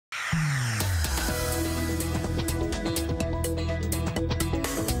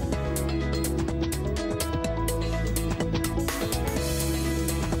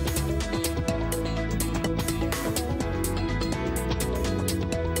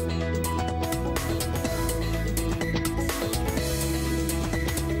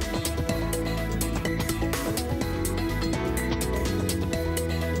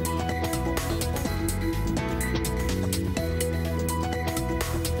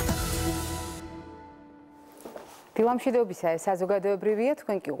დილამშვიდობისა საზოგადოებრივია,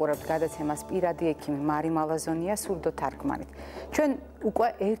 თქვენ კი უყურებთ გადაცემას პირადი ექიმი მარი მალაზონია სურდო თარგმანით. ჩვენ უკვე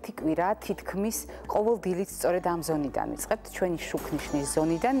ერთი კვირა თითქმის ყოველ დილით სწორედ ამ ზონიდან ვიწყებთ, ჩვენი შუქნიშნის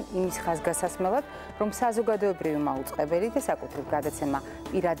ზონიდან, იმის ხაზგასასმელად, რომ საზოგადოებრივი მაუწყებელი და საკუთრივ გადაცემა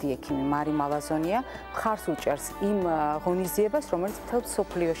პირადი ექიმი მარი მალაზონია მხარს უჭერს იმ ღონისძიებას, რომელიც მთელ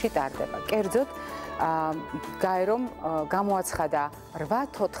მსოფლიოში ტარდება. კერძოდ, გაერომ გამოაცხადა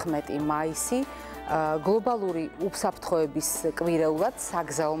 8-14 მაისი გლობალური უსაფრთხოების კვირეულად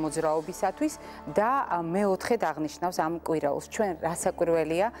საგზაო მოძრაობისათვის და მეოთხედ აღნიშნავს ამ კვირეულს. ჩვენ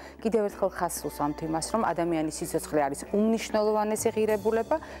რასაკვირველია, კიდევ ერთხელ ხაზს უსვამთ იმას, რომ ადამიანის სიცოცხლე არის უმნიშვნელოვანესი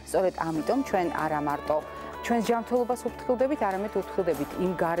ღირებულება, სწორედ ამიტომ ჩვენ არა მარტო ჩვენს ჯანმრთელობას ვუფრთხილდებით, არამედ ვუფრთხილდებით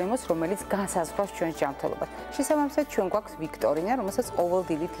იმ გარემოს, რომელიც განსაზღვრავს ჩვენს ჯანმრთელობას. შესაბამისად, ჩვენ გვაქვს ვიქტორინა, რომელსაც ყოველ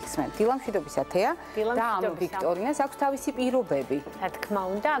დილით იხსენებთ. დილამშვიდობისა თეა და ამ ვიქტორინას აქვს თავისი პირობები. რა თქმა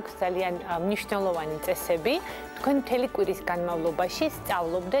უნდა, აქვს ძალიან მნიშვნელოვანი წესები. თქვენ მთელი კვირის განმავლობაში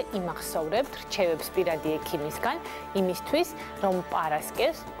სწავლობთ და იმახსოვრებთ რჩევებს პირადი ექიმისგან, იმისთვის, რომ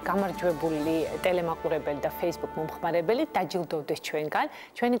პარასკევს გამარჯვებული ტელემაყურებელი და Facebook მომხმარებელი დაჯილდოვდეს ჩვენგან,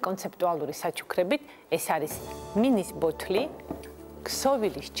 ჩვენი კონცეპტუალური საჩუქრებით. ეს არის მინის ბოთლი,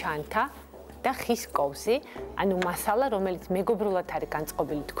 ქსოვილის ჩანთა და ხის კოვზი, ანუ მასალა, რომელიც მეგობრულად არის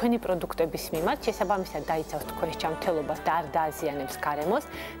განწყობილი თქვენი პროდუქტების მიმართ, შესაბამისად დაიცავს თქვენს ჯანმრთელობას და არ დააზიანებს გარემოს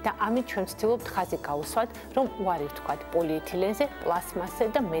და ამით ჩვენ ვცდილობთ ხაზი გაუსვათ, რომ უარი ვთქვათ პოლიეთილენზე, პლასმასზე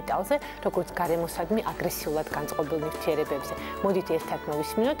და მეტალზე, როგორც გარემოსადმი აგრესიულად განწყობილ ნივთიერებებზე. მოდით ერთად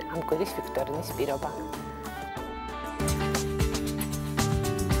მოვისმინოთ ამ კვირის ვიქტორინის პირობა.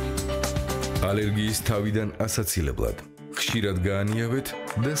 ალერგიის თავიდან ასაცილებლად ხშირად გაანიავეთ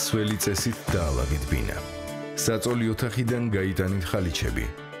და სველი წესით დაალაგეთ ბინა. საწოლი ოთახიდან გაიტანით ხალიჩები,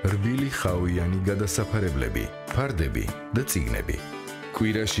 რბილი ხავიანი გადასაფარებლები, ფარდები და წიგნები.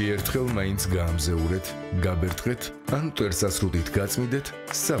 კვირაში ერთხელ მაინც გაამზეურეთ, გაბერტყეთ ან მტვერსასრუტით გაწმიდეთ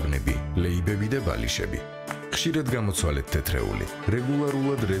საბნები, ლეიბები და ბალიშები. ხშირად გამოცვალეთ თეთრეული,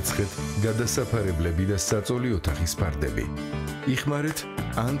 რეგულარულად რეცხეთ გადასაფარებლები და საწოლი ოთახის ფარდები. იხმარეთ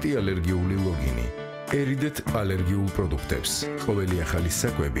ანტიალერგიული ლოგინი. ერიდეთ ალერგიულ პროდუქტებს, ყოველი ახალი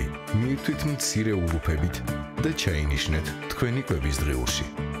საკვები მიირთვით მცირე ულუფებით და ჩაინიშნეთ თქვენი კვების დღიურში.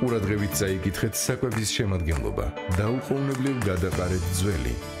 ყურადღებით წაიკითხეთ საკვების შემადგენლობა, დაუყოვნებლივ გადაყარეთ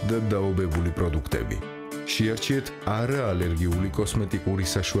ძველი და დაობებული პროდუქტები. შეარჩიეთ არაალერგიული კოსმეტიკური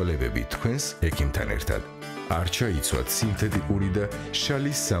საშუალებები თქვენს ექიმთან ერთად. არ ჩაიცვათ სინთეტიკური და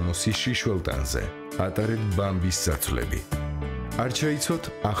შალის სამოსი შიშველტანზე. ატარეთ ბამბის საცვლები. არ ჩაიცვათ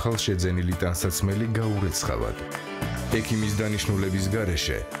ახალ შეძენილი ტანსაცმელი გაურეცხავად. ექიმის დანიშნულების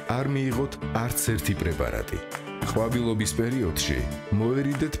გარეშე არ მიიღოთ არც ერთი პრეპარატი. ყვავილობის პერიოდში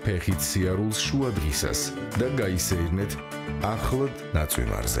მოერიდეთ ფეხით სიარულს შუა დღისას და გაისეირნეთ ახლად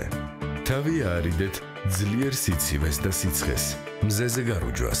ნაწვიმარზე. თავი აარიდეთ ძლიერ სიცივეს და სიცხეს, მზეზე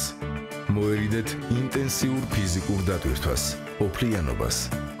გარუჯვას. მოერიდეთ ინტენსიურ ფიზიკურ დატვირთვას, ოფლიანობას,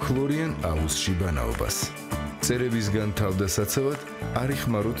 ქლორიან აუზში ბანაობას. წერებისგან თავდასაცავად არ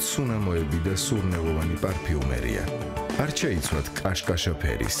იხმაროთ სუნამოები და სურნელოვანი პარფიუმერია. არ ჩაიცვათ კაშკაშა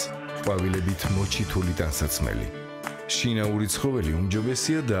ფერის, ყვავილებით მოჩითული ტანსაცმელი. შინაური ცხოველი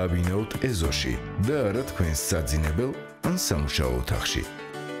უმჯობესია დააბინაოთ ეზოში და არა თქვენს საძინებელ ან სამუშაო ოთახში.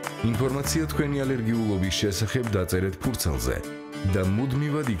 ინფორმაცია თქვენი ალერგიულობის შესახებ დაწერეთ ფურცელზე და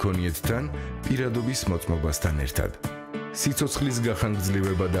მუდმივად იქონიეთ თან პირადობის მოწმობასთან ერთად. სიცოცხლის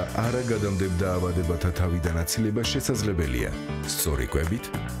გახანგრძლივება და არაგადამდებ დაავადებათა თავიდან აცილება შესაძლებელია სწორი კვებით,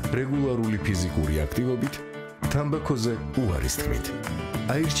 რეგულარული ფიზიკური აქტივობით, თამბაქოზე უარის თქმით.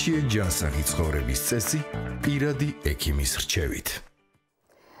 აირჩიეთ ჯანსაღი ცხოვრების წესი პირადი ექიმის რჩევით.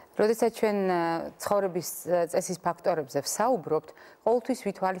 როდესაც ჩვენ ცხოვრების წესის ფაქტორებზე ვსაუბრობთ, ყოველთვის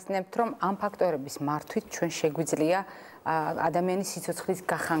ვითვალისწინებთ, რომ ამ ფაქტორების მართვით ჩვენ შეგვიძლია ადამიანის სიცოცხლის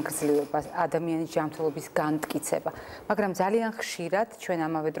გახანგრძლივება, ადამიანის ჯანმრთელობის განმტკიცება. მაგრამ ძალიან ხშირად ჩვენ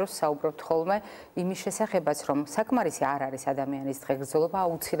ამავე დროს ვსაუბრობთ ხოლმე იმის შესახებაც, რომ საკმარისი არ არის ადამიანის დღეგრძელობა,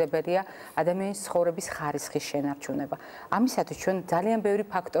 აუცილებელია ადამიანის ცხოვრების ხარისხის შენარჩუნება. ამისათვის ჩვენ ძალიან ბევრი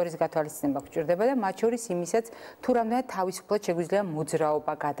ფაქტორის გათვალისწინება გვჭირდება და მათ შორის იმისაც, თუ რამდენად თავისუფლად შეგვიძლია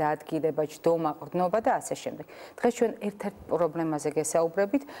მოძრაობა, გადაადგილება, ჯდომა, ყრდნობა და ასე შემდეგ. დღეს ჩვენ ერთ-ერთ პრობლემაზე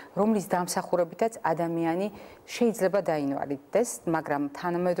გესაუბრებით, რომლის დამსახურებითაც ადამიანი შეიძლება დაინვალიდეს, მაგრამ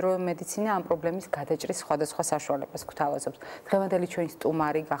თანამედროვე მედიცინა ამ პრობლემის გადაჭრის სხვადასხვა საშუალებას გვთავაზობს. დღევანდელი ჩვენი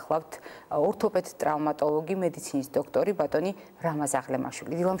სტუმარი გახლავთ ორთოპედ-ტრავმატოლოგი, მედიცინის დოქტორი ბატონი რამაზ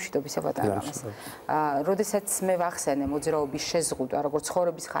აღლემაშვილი. დილამშვიდობისა ბატონ რამაზ. როდესაც მე ვახსენე მოძრაობის შეზღუდვა, როგორც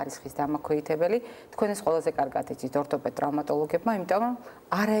ცხოვრების ხარისხის დამაქვეითებელი, თქვენ ეს ყველაზე კარგად იცით ორთოპედ-ტრავმატოლოგებმა, იმიტომ რომ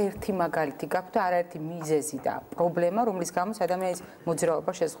არაერთი მაგალითი გაქვთ და არაერთი მიზეზი და პრობლემა, რომლის გამოც ადამიანის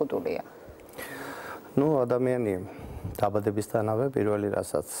მოძრაობა შეზღუდულია. ნუ ადამიანი დაბადებისთანავე პირველი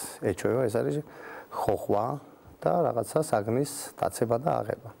რასაც ეჩვევა ეს არის ხოხვა და რაღაცა საგნის დაცება და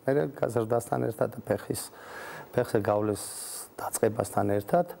აღება. მერე გაზრდასთან ერთად და ფეხზე გავლის დაწყებასთან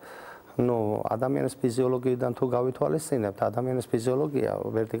ერთად ადამიანის ფიზიოლოგიიდან თუ გავითვალისწინებთ, ადამიანის ფიზიოლოგია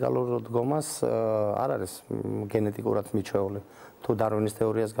ვერტიკალურ დგომას არ არის გენეტიკურად მიჩვეული. თუ დარვინის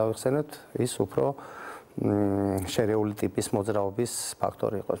თეორიას გავიხსენებთ, ის უფრო შერეული ტიპის მოძრაობის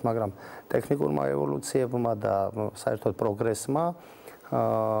ფაქტორი იყოს, მაგრამ ტექნიკურმა ევოლუციებმა და საერთოდ პროგრესმა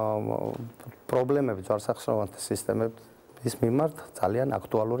პრობლემები ჯვარსახსროვანთა სისტემების მიმართ ძალიან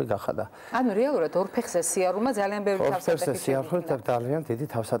აქტუალური გახადა. ანუ რეალურად ორფეხზე სიარულმა ძალიან ბევრი თავსატეხი შეგვიძლია. ძალიან დიდი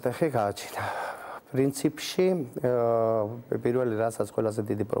თავსატეხი გააჩინა. პრინციპში პირველი რასაც ყველაზე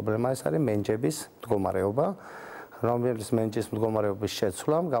დიდი პრობლემა ეს არის მენჯების მდგომარეობა. რომელიც მენჯის მდგომარეობის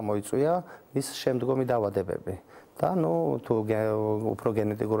შეცვლამ გამოიწვია მის შემდგომი დაავადებები. და თუ უფრო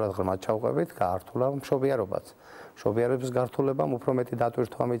გენეტიკურად ღრმად ჩავყვებით, გაართულა მშობიარობაც. მშობიარობის გართულებამ უფრო მეტი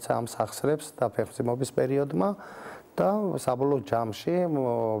დატვირთვა მიცა ამ სახსრებს და ფეხმძიმობის პერიოდმა და საბოლოო ჯამში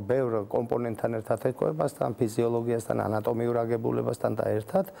ბევრ კომპონენტთან ერთად ეკويებასთან, ფიზიოლოგიასთან, ანატომიურ აგებულებასთან და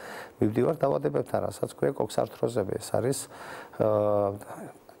ერთად მივდივართ დაავადებებთან, რასაც ქვია კოქსართროზები. ეს არის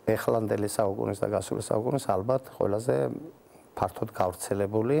ეხლანდელი საუკუნის და გასული საუკუნის ალბათ ყველაზე ფართოდ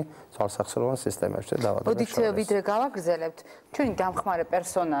გავრცელებული ჯვარსახსროვან სისტემებში დაავადებები. მოდით ვიდრე გავაგრძელებთ, ჩვენი დამხმარე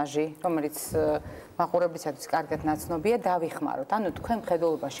პერსონაჟი, რომელიც მაყურებლისათვის კარგად ნაცნობია, დავიხმაროთ. ანუ თქვენ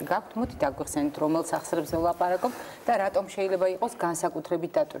მხედველობაში გაქვთ, მოდით დაგვიხსენით, რომელ სახსრებზე ვლაპარაკობთ და რატომ შეიძლება იყოს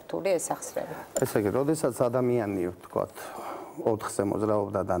განსაკუთრებით დატვირთული ეს სახსრები. ესე იგი, როდესაც ადამიანი, ვთქვათ, 4-ზე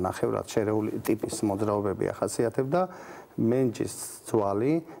მოძრაობდა და ნახევრად შერეული ტიპის მოძრაობები ახასიათებდა, მენჯის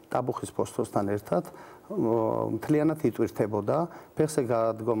ძვალი ტაბუხის ფოსტოსთან ერთად მთლიანად იტვირთებოდა, ფეხზე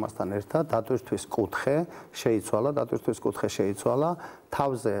გადადგომასთან ერთად დატვირთვის კუთხე შეიცვალა,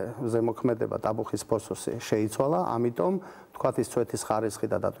 თავზე ზემოქმედება ტაბუხის ფოსტოსი შეიცვალა, ამიტომ თქვათ ის წვეთის ხარისხი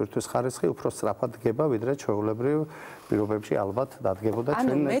და დატვირთვის ხარისხი უფრო სწრაფად დგება, ვიდრე ჩვეულებრივ პირობებში ალბათ დადგებოდა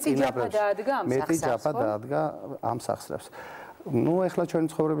ჩვენ წინაპრებში. მეტი ჯაფა დაადგა ამ სახსრებს. ეხლა ჩვენი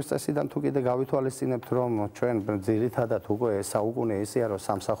ცხოვრების წესიდან თუ კიდე გავითვალისწინებთ, რომ ჩვენ ძირითადად უკვე საუკუნე ისეა, რომ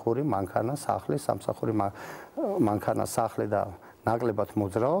სამსახური, მანქანა, სახლი, სამსახური, მანქანა, სახლი და ნაკლებად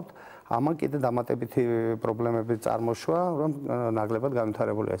მოძრაობთ, ამან კიდე დამატებითი პრობლემები წარმოშვა, რომ ნაკლებად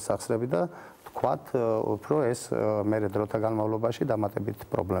განვითარებულია ეს სახსრები და თქვათ, უფრო ეს მერე დროთა განმავლობაში დამატებით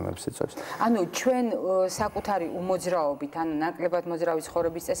პრობლემებს იწვევს. ანუ ჩვენ საკუთარი უმოძრაობით, ანუ ნაკლებად მოძრავი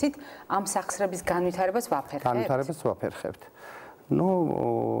ცხოვრების წესით ამ სახსრების განვითარებას ვაფერხებთ? განვითარებას ვაფერხებთ.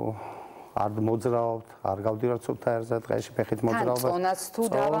 არ მოძრაობთ, არ გავდივართ სუფთაერზე, დღეში ფეხით მოძრაობა. წონაც თუ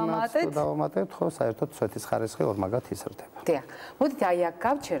დავამატებთ, ხო, საერთოდ წვეთის ხარისხი ორმაგად იზრდება. დიახ. მოდით აი აქ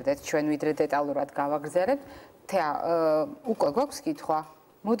გავჩერდეთ, ჩვენ ვიდრე დეტალურად გავაგრძელებთ. უკვე გვაქვს კითხვა?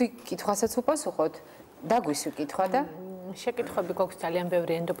 მოდი კითხვასაც უპასუხოთ. დაგვისვი კითხვა და შეკითხვები გვაქვს ძალიან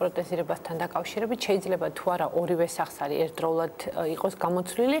ბევრი ენდოპროტეზირებასთან დაკავშირებით. შეიძლება თუ არა ორივე სახსარი ერთდროულად იყოს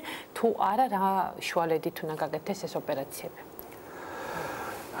გამოცვლილი, თუ არა რა შუალედით უნდა გაკეთდეს ეს ოპერაციები.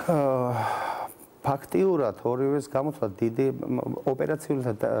 ფაქტიურად ორივეს გამოცვლა დიდი ოპერაციული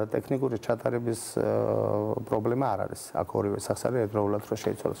და ტექნიკური ჩატარების პრობლემა არ არის. აქ ორივე სახსარი ერთდროულად რო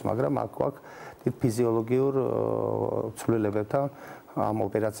შეიცვალოს, მაგრამ აქ გვაქვს დიდ ფიზიოლოგიურ ცვლილებებთან ამ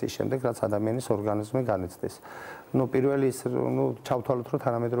ოპერაციის შემდეგ, რაც ადამიანის ორგანიზმი განიცდის. პირველი ის ჩავთვალოთ, რომ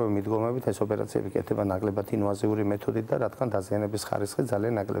თანამედროვე მიდგომებით ეს ოპერაციები კეთდება ნაკლებად ინვაზიური მეთოდით და რადგან დაზიანების ხარისხი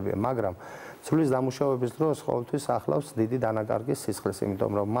ძალიან ნაკლებია, მაგრამ ცვლის დამუშავების დროს ყოველთვის ახლავს დიდი დანაკარგის სისხლის,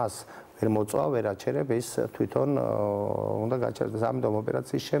 იმიტომ რომ მას ვერ მოწვა, ვერ აჩერებ, ის თვითონ უნდა გაჩერდეს. ამიტომ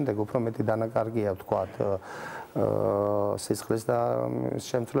ოპერაციის შემდეგ უფრო მეტი დანაკარგია, ვთქვათ, სისხლის და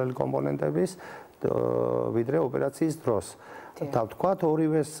შემცვლელი კომპონენტების, ვიდრე ოპერაციის დროს. და ვთქვათ,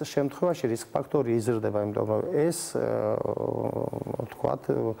 ორივე შემთხვევაში რისკ ფაქტორი იზრდება, იმიტომ რომ ეს ვთქვათ,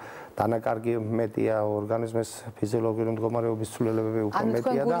 დანაკარგი მეტია, ორგანიზმის ფიზიოლოგიური მდგომარეობის ცვლილებები უფრო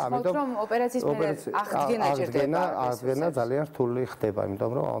მეტია და ამიტომ ოპერაციის აღდგენა ძალიან რთული ხდება,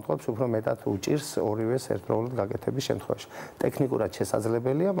 იმიტომ რომ ამიტომაც უფრო მეტად უჭირს ორივეს ერთდროულად გაკეთების შემთხვევაში. ტექნიკურად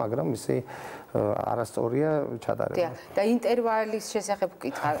შესაძლებელია, მაგრამ მისი არასწორია ჩატარება. და ინტერვალის შესახებ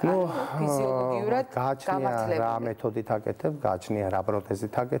ვკითხა, ფიზიოლოგიურად გააჩნია რა მეთოდით აკეთებ, გააჩნია რა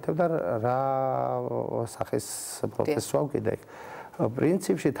პროტეზით აკეთებ და რა სახის პროტეზს ვავკიდე.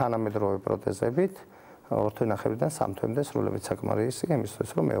 პრინციპში თანამედროვე პროტეზებით 2 თვე-ნახევრიდან 3 თვემდე სრულებით საკმარისია იმისთვის,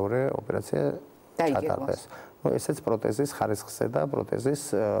 რომ მეორე ოპერაცია ჩატარდეს. ესეც პროტეზის ხარისხზე და პროტეზის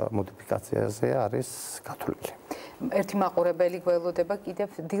მოდიფიკაციაზე არის გათვლილი. ერთი მაყურებელი გველოდება კიდევ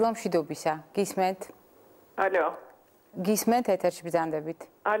დილამშვიდობისა. გისმენთ? ალო. გისმენთ, ეთერში ბრძანდებით.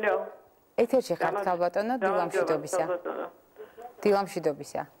 ალო. ეთერში ხართ ქალბატონო, დილამშვიდობისა.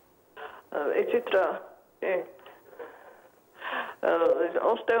 დილამშვიდობისა. იცით რა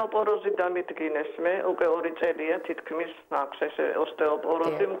ოსტეოპოროზი დამიდგინეს მე უკვე 2 წელია თითქმის მაქვს ეს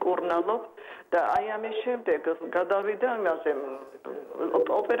ოსტეოპოროზი მკურნალობ და აი ამის შემდეგ გადავიდა იმაზე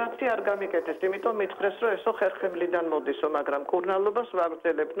ოპერაცია არ გამიკეთეს იმიტომ მითხრეს რომ ესო ხერხემლიდან მოდისო მაგრამ მკურნალობას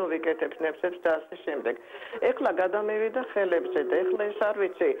ვაგრძელებ ნუ ვიკეთებ ნებსებს და ასე შემდეგ ეხლა გადამევიდა ხელებზე და ეხლა ეს არ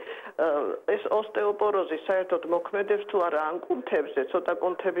ვიცი ეს ოსტეოპოროზი საერთოდ მოქმედებს თუ არა ან კუნთებზე ცოტა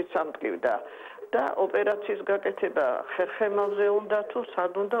კუნთებიც ამტკივდა და ოპერაციის გაკეთება ხერხემალზე უნდა თუ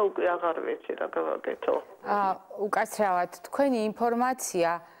სად უნდა უკვე აღარ ვიცი რა გავაკეთო. უკაცრავად თქვენი ინფორმაცია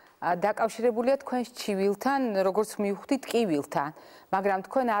დაკავშირებულია თქვენს ჩივილთან, როგორც მივხვდით, ტკივილთან, მაგრამ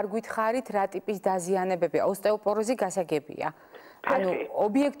თქვენ არ გითხარით რა ტიპის დაზიანებებია, ოსტეოპოროზი გასაგებია. ანუ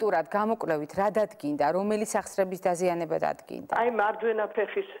ობიექტურად გამოკვლევით რა დადგინდა, რომელი სახსრების დაზიანება დადგინდა?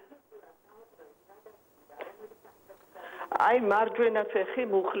 აი მარჯვენა ფეხი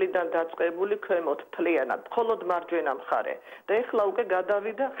მუხლიდან დაწყებული ქვემოთ მთლიანად, მხოლოდ მარჯვენა მხარე და ეხლა უკვე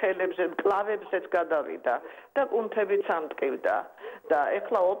გადავიდა ხელებზე, კლავებზეც გადავიდა და კუნთებიც ამტკივდა და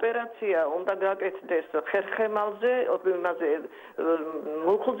ეხლა ოპერაცია უნდა გაკეთდეს ხერხემალზე, იმაზე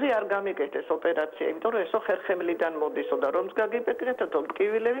მუხლზე არ გამიკეთეს ოპერაცია, იმიტომ რომ ესო ხერხემლიდან მოდისო და რომც გაგიკეთეთო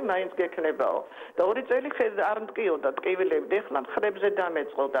ტკივილები მაინც გექნებაო და 2 წელი არ მტკიოდა ტკივილები და ეხლა მხრებზე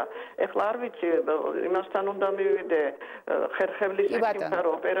დამეწყო და ეხლა არ ვიცი იმასთან უნდა მივიდე ხერხემლის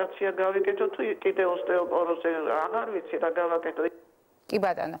ოპერაცია გავიკეთო თუ კიდე ოსტეოპოროზე აღარ ვიცი რა გავაკეთო. კი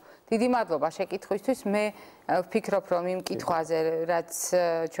ბატონო, დიდი მადლობა შეკითხვისთვის. მე ვფიქრობ, რომ იმ კითხვაზე, რაც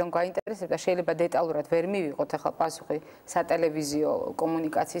ჩვენ გვაინტერესებდა, შეიძლება დეტალურად ვერ მივიღოთ ახლა პასუხი სატელევიზიო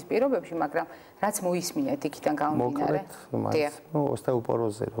კომუნიკაციის პირობებში, მაგრამ რაც მოისმინეთ იქიდან გამომდინარე.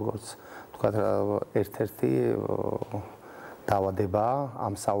 ოსტეოპოროზე, როგორც თქვათ, ერთ-ერთი დაავადებაა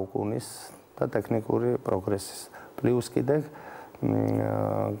ამ საუკუნის და ტექნიკური პროგრესის. პლუს კიდე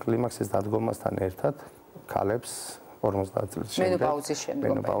კლიმაქსის დადგომასთან ერთად ქალებს 50 წლის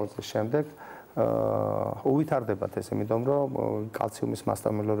მენოპაუზის შემდეგ უვითარდებათ ეს, იმიტომ რომ კალციუმის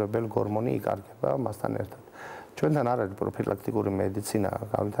მასტამელურებელი ჰორმონი იკარგება მასთან ერთად. ჩვენთან არ არის პროფილაქტიკური მედიცინა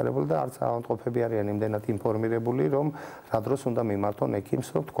განვითარებული და არც ავადმყოფები არიან იმდენად ინფორმირებული, რომ რა დროს უნდა მიმართონ ექიმს,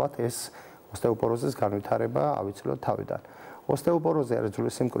 რომ თქვათ ეს ოსტეოპოროზის განვითარება ავიცილოთ თავიდან. ოსტეოპოროზი არის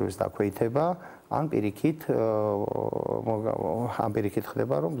ძვლის სიმკვრივის დაქვეითება, ან პირიქით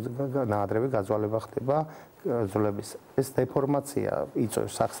ხდება, რომ ნაადრევი გაძვალება ხდება ძვლების. ეს დეფორმაცია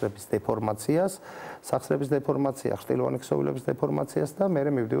იწვევს სახსრების დეფორმაციას, სახსრების დეფორმაცია ხრტილოვანი ქსოვილების დეფორმაციას და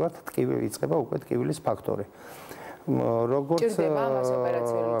მერე მივდივართ იწყება უკვე ტკივილის ფაქტორი. როგორც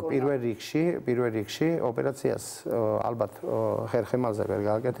პირველ რიგში ოპერაციას ალბათ ხერხემალზე ვერ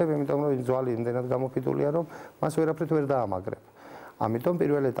გააკეთებ, იმიტომ რომ ძვალი იმდენად გამოფიტულია, რომ მას ვერაფრით ვერ დაამაგრებ. ამიტომ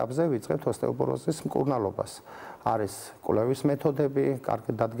პირველ ეტაპზე ვიწყებთ ოსტეოპოროზის მკურნალობას. არის კვლევის მეთოდები,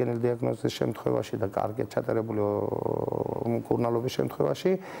 კარგად დადგენილი დიაგნოზის შემთხვევაში და კარგად ჩატარებული მკურნალობის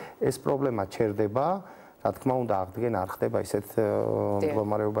შემთხვევაში ეს პრობლემა ჩერდება, რა თქმა უნდა, აღდგენა არ ხდება ისეთ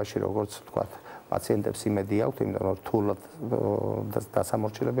მდგომარეობაში, როგორც ვთქვათ, პაციენტებს იმედი აქვთ, იმიტომ რომ რთულად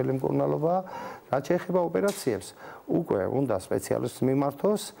დასამორჩილებელი მკურნალობაა. რაც შეეხება ოპერაციებს, უკვე უნდა სპეციალისტს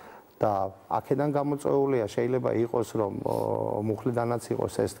მიმართოს და აქედან გამოწვეულია შეიძლება იყოს რომ მუხლიდანაც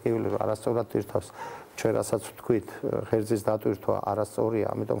იყოს ეს ტკივილი არასწორად თირთავს ჩვენ რასაც ვთქვით ღერძის დატვირთვა არასწორია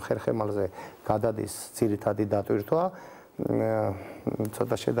ამიტომ ხერხემალზე გადადის ძირითადი დატვირთვა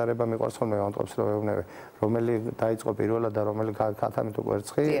ცოტა შედარება მიყვარს ხოლმე ავადმყოფს რომ ეუბნები რომელი დაიწყო პირველად და რომელი გაქათამით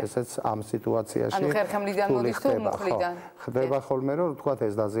კვერცხი ესეც ამ სიტუაციაში ანუ ხერხემლიდან მოდის თუ მუხლიდან ხდება ხოლმე რომ თქვათ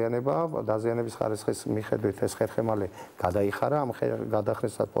ეს დაზიანების ხარისხის მიხედვით ეს ხერხემალი გადაიხარა ამ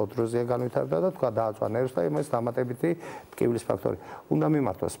გადახრესად პოდროზია განვითარდა და თქვა დააწვა ნერვს და იმას დამატებითი ტკივილის ფაქტორი უნდა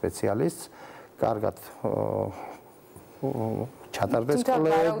მიმართოს სპეციალისტს კარგად ჩატარდეს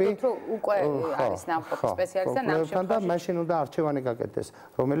კვლევები უკვე არის ნამყოფი სპეციალისტი და ნამშევარში და მაშინ უნდა არჩევანი გაკეთდეს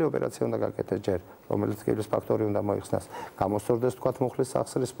რომელი ოპერაცია უნდა გაკეთდეს ჯერ რომელი ტკივილის ფაქტორი უნდა მოიხსნას გამოსწორდეს თქვათ მუხლის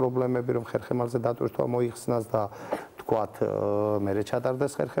სახსრის პრობლემები რომ ხერხემალზე დატვირთვა მოიხსნას და თქვათ მერე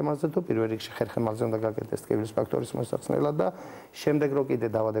ჩატარდეს ხერხემალზე თუ პირველ რიგში ხერხემალზე უნდა გაკეთდეს ტკივილის ფაქტორის მოსახსნელად და შემდეგ რო კიდე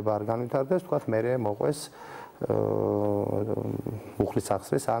დაავადება არ განვითარდეს თქვათ მერე მოყვეს მუხლის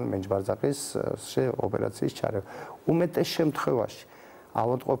სახსრის ან მენჯბარძაკის ოპერაციის ჩარევა. უმეტეს შემთხვევაში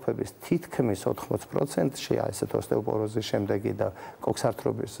ავადმყოფების თითქმის 80%-ში ესეთ ოსტეოპოროზის შემდეგი და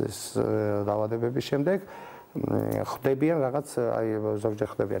კოქსართრობისის დაავადებების შემდეგ ხდებიან რაღაც აი ზოგჯერ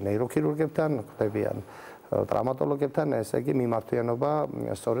ხდებიან ნეიროქირურგებთან, ხდებიან ტრავმატოლოგებთან, ესე იგი მიმართვიანობა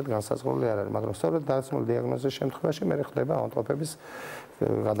სწორედ განსაზღვრული არ არის, მაგრამ სწორედ დაცემული დიაგნოზის შემთხვევაში მე ხდება ავტოპების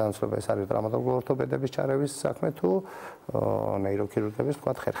გადაანაცვლება, ეს არის ტრავმატოლოგიური ორთოპედების ჩარევის საქმე თუ ნეიროქირურგების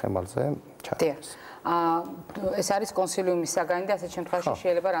თქვა ხერხემალზე ჩარევის. ეს არის კონსილიუმის საგანი და ასეთ შემთხვევაში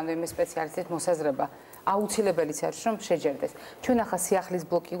შეიძლება რამდენიმე სპეციალისტის მოსაზრება აუცილებელიც არის რომ შეჯერდეს. ჩვენ ახლა სიახლის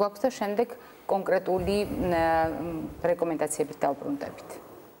ბლოკი გვაქვს და შემდეგ კონკრეტული რეკომენდაციებით დავბრუნდებით.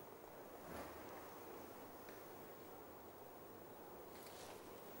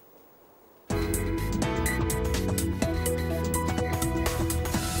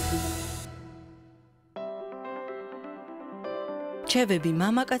 რჩევები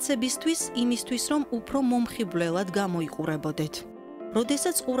მამაკაცებისთვის იმისთვის, რომ უფრო მომხიბვლელად გამოიყურებოდეთ.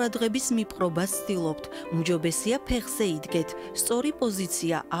 როდესაც ყურადღების მიპყრობას ცდილობთ, უმჯობესია ფეხზე იდგეთ, სწორი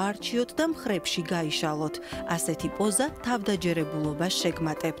პოზიცია აარჩიოთ და მხრებში გაიშალოთ. ასეთი პოზა თავდაჯერებულობას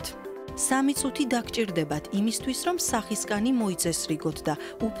შეგმატებთ. 3 წუთი დაგჭირდებათ იმისთვის, რომ სახისკანი მოიწესრიგოთ და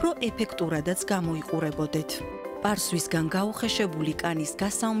უფრო ეფექტურადაც გამოიყურებოდეთ. პარსვისგან გაუხეშებული კანის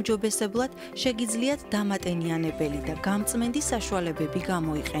გასაუმჯობესებლად შეგიძლიათ დამატენიანებელი და გამწმენდი საშუალებები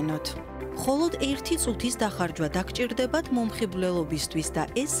გამოიყენოთ. მხოლოდ 1 წუთის დახარჯვა დაგჭირდებათ მომხიბვლელობისთვის და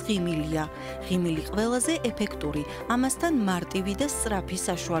ეს ღიმილია. ღიმილი ყველაზე ეფექტური, ამასთან მარტივი და სწრაფი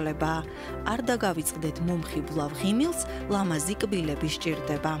საშუალებაა. არ დაგავიწყდეთ მომხიბვლავ ღიმილს, ლამაზი კბილები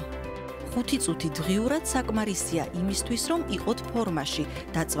სჭირდება. 5 წუთი დღიურად საკმარისია იმისთვის, რომ იყოთ ფორმაში,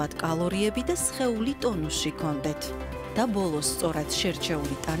 დაწვათ კალორიები და სხეული ტონუსში გქონდეთ. და ბოლოს სწორად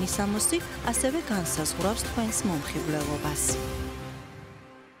შერჩეული ტანისამოსი ასევე განსაზღვრავს თქვენს მომხიბვლელობას.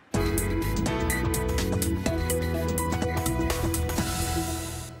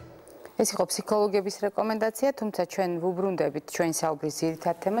 ეს იყო ფსიქოლოგების რეკომენდაცია, თუმცა ჩვენ ვუბრუნდებით ჩვენი საუბრის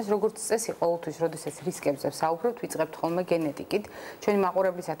ძირითად თემას, როგორც წესი ყოველთვის, როდესაც რისკებზე ვსაუბრობთ, ვიწყებთ ხოლმე გენეტიკით. ჩვენი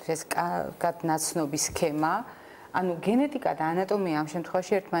მაყურებლისათვის ეს ნაცნობი სქემა, ანუ გენეტიკა და ანატომია ამ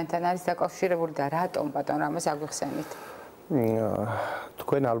შემთხვევაში ერთმანეთთან არის დაკავშირებული და რატომ ბატონ რამაზ აგვიხსენით?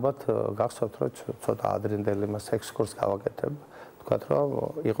 თქვენ ალბათ გახსოვთ, რომ ცოტა ადრინდელი მას ექსკურსს გავაკეთებ. თქვათ, რომ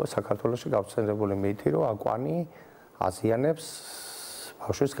იყო საქართველოში გავრცელებული მითი, რომ აკვანი აზიანებს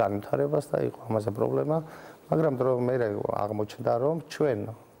ბავშვის განვითარებას და იყო ამაზე პრობლემა, მაგრამ მე აღმოჩნდა, რომ ჩვენ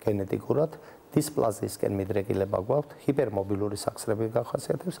გენეტიკურად დისპლაზიისკენ მიდრეკილება გვაქვს, ჰიპერმობილური სახსრები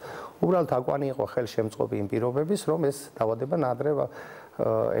გახასიათებს. უბრალოდ აკვანი იყო ხელშემწყობი იმ პირობების, რომ ეს დაავადება ნადრევ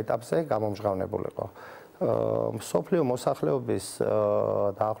ეტაპზე გამომჟღავნებულიყო. მსოფლიო მოსახლეობის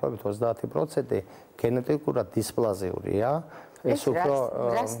დაახლოებით 30% გენეტიკურად დისპლაზიურია. ეს უფრო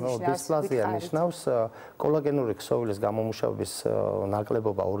დისპლაზია ნიშნავს კოლაგენური ქსოვილის გამომუშავების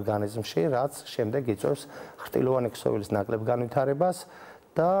ნაკლებობა ორგანიზმში, რაც შემდეგ იწვევს ხრტილოვანი ქსოვილის ნაკლებ განვითარებას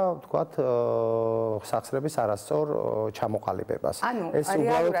და ვთქვათ სახსრების არასწორ ჩამოყალიბებას. ეს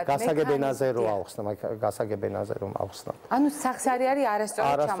უბრალოდ გასაგებენაზე რომ ავხსნა. ანუ სახსარი არის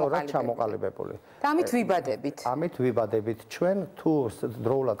არასწორად ჩამოყალიბებული. და ამით ვიბადებით. ამით ვიბადებით ჩვენ თუ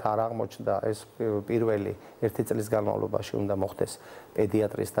დროულად არ აღმოჩნდა ეს პირველი 1 წლის განმავლობაში უნდა მოხდეს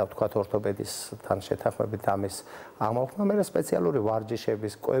პედიატრის და ვთქვათ ორთოპედისთან შეთანხმებით ამის აღმოხსნა, მე სპეციალური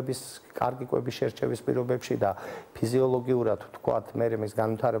ვარჯიშების, კარგი კვების შერჩევის პირობებში და ფიზიოლოგიურად ვთქვათ მე მის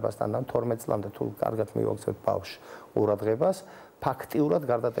განვითარებასთან და 12 წლამდე თუ კარგად მივაგზავნებთ ბავშვს ყურადღებას, ფაქტიურად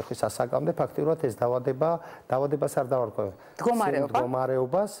გარდატეხვის ასაკამდე ფაქტიურად ეს დაავადებას არ დავარქვევ.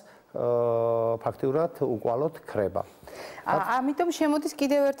 მდგომარეობას ფაქტიურად უკვალოდ ქრება. ამიტომ შემოდის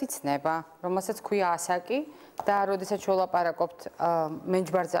კიდევ ერთი ცნება, რომელსაც ქვია ასაკი და როდესაც შევლაპარაკობთ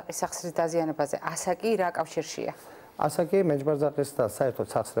მენჯბარძაყის სახსრის დაზიანებაზე, ასაკი რა კავშირშია? ასაკი მენჯბარძაყის და საერთოდ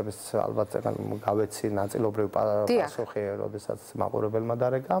სახსრების ალბათ გავეცი ნაწილობრივ პასუხი, როდესაც მაყურებელმა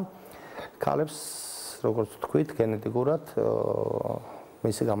დარეკა. ქალებს, როგორც თქვით, გენეტიკურად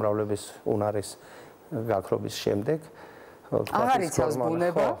მისი გამრავლების უნარის გაქრობის შემდეგ აღარ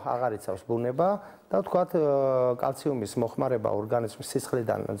იცავს ბუნება და ვთქვათ კალციუმის მოხმარება ორგანიზმის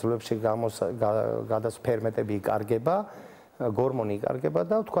სისხლიდან ძვლებში გადასფერმენტები იკარგება, გორმონი იკარგება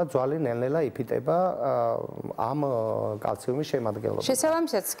და ვთქვათ ძვალი ნელ-ნელა იფიტება ამ კალციუმის შემადგენლობაში.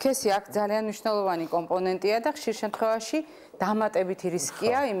 შესაბამისად, სქესი აქ ძალიან მნიშვნელოვანი კომპონენტია და ხშირ შემთხვევაში დამატებითი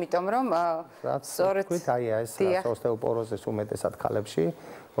რისკია, იმიტომ რომ სწორედ ეს ოსტეოპოროზის უმეტესად ქალებში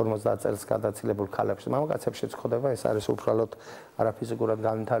 50 წელს გადაცილებულ ქალებში, მამაკაცებში ხდება, ეს არის უბრალოდ არაფიზიკურად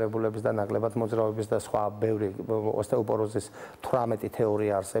განვითარებულების და ნაკლებად მოძრაობის და სხვა ბევრი ოსტეოპოროზის 18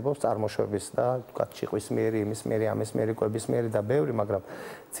 თეორია არსებობს, წარმოშვების და თქვათ ჭიყვის მიერი, იმის მიერი, ამის მიერი, კვების მიერი და ბევრი, მაგრამ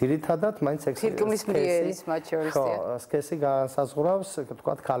ძირითადად მაინც ფირკმის მიერის მათ შორისია. სქესი განსაზღვრავს,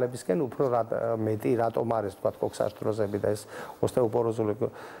 თქვათ ქალებისკენ უფრო მეტი რატომ არის, თქვათ კოქსართროზები და ეს ოსტეოპოროზული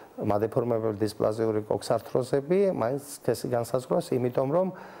მადეფორმებული დისპლაზიური კოქსართროზები, მაინც სქესი განსაზღვრავს, იმიტომ რომ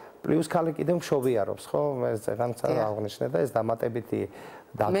პლუს ქალი კიდევ მშობიარობს, ხო? ეს ზეგანცა აღნიშნე და ეს დამატებითი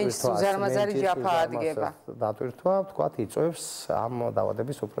დატვირთვა, თქვათ, იწვევს ამ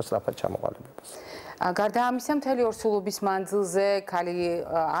დაავადების უფრო სწრაფად ჩამოყალიბებას. გარდა ამისა, მთელი ორსულობის მანძილზე ქალი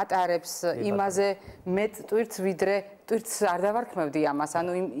ატარებს იმაზე მეტ ტვირთს, ვიდრე ტვირთს არ დავარქმევდი ამას,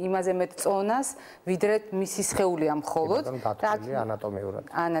 ანუ იმაზე მეტ წონას, ვიდრე მისი სხეულია მხოლოდ.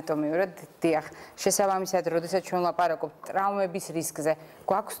 ანატომიურად, დიახ. შესაბამისად, როდესაც ჩვენ ვლაპარაკობთ ტრავმების რისკზე,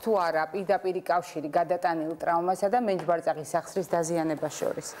 გვაქვს თუ არა პირდაპირი კავშირი გადატანილ ტრავმასა და მენჯბარწაღის სახსრის დაზიანებას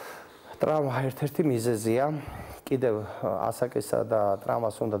შორის? ტრავმა ერთ-ერთი მიზეზია. კიდევ ასაკისა და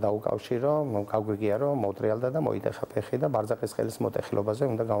ტრავმას უნდა დაუკავშირო, გაგვიგია რომ მოტრიალდა და მოიტეხა ფეხი და ბარძაყის ყელის მოტეხილობაზე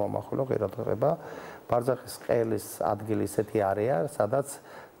უნდა გამომახვილო ღირადღება. ბარძაყის ყელის ადგილი ისეთი არეა, სადაც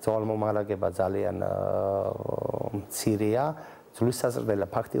ძვალმომარაგება ძალიან მცირეა, ძვლისაზრდელა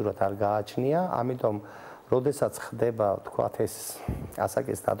ფაქტიურად არ გააჩნია, ამიტომ როდესაც ხდება, თქვათ, ეს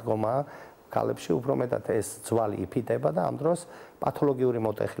ასაკის დადგომა, ქალებში უფრო მეტად ეს ძვალი იფიტება და ამ დროს პათოლოგიური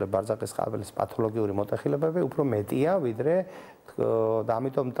მოტეხილება, ბარძაყის ყავილის პათოლოგიური მოტეხილებები უფრო მეტია, ვიდრე და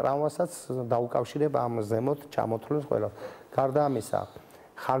ამიტომ ტრავმასაც დაუკავშირებ ამ ზემოთ ჩამოთვლილ ყველას. გარდა ამისა,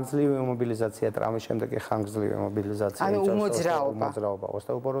 ხანგრძლივი იმობილიზაცია, ტრავმის შემდეგ ხანგრძლივი იმობილიზაცია, უმოძრაობა,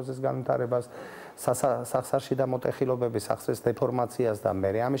 ოსტეოპოროზის განვითარებას, სახსარში და მოტეხილობები, სახსრის დეფორმაციას და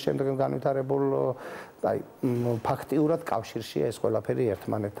მე ამის შემდეგ განვითარებულ, ფაქტიურად კავშირშია ეს ყველაფერი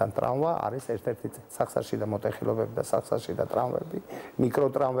ერთმანეთთან. ტრავმა არის ერთ-ერთი სახსარში და მოტეხილობები და სახსარში და ტრავმები,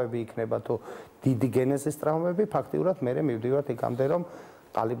 მიკროტრავმები იქნება თუ დიდი გენეზის ტრავმები, ფაქტიურად მე მივდივართ იქამდე რომ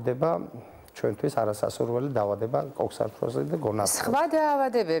ყალიბდება ჩვენთვის არასასურველი დაავადება კოქსართროზი და გონადტროზი. სხვა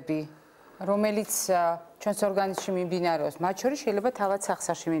დაავადებები, რომელიც ჩვენს ორგანიზმში მიმდინარეობს, მათ შორის შეიძლება თავად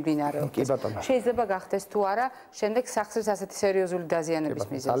სახსარში მიმდინარეობდეს. კი ბატონო. შეიძლება გახდეს თუ არა შემდეგ სახსრის ასეთი სერიოზული დაზიანების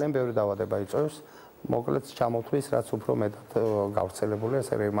მიზეზი. ძალიან ბევრი დაავადება იწვევს, მოკლედ ჩამოთვლის, რაც უფრო მეტად გავრცელებულია, ეს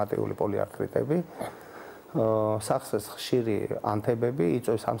რევმატიული პოლიართრიტები. სახსრის ხშირი ანთებები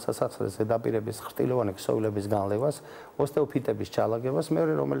იწვევს ამ სასახსრის ზედაპირების ხრტილოვანი ქსოვილების განლევას, ოსტეოფიტების ჩალაგებას,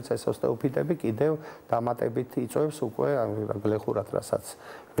 მეორე რომელიც ეს ოსტეოფიტები კიდევ დამატებით იწვევს უკვე გლეხურად, რასაც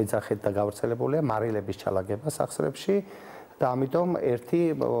ვეძახეთ და გავრცელებულია, მარილების ჩალაგებას სახსრებში და ამიტომ ერთი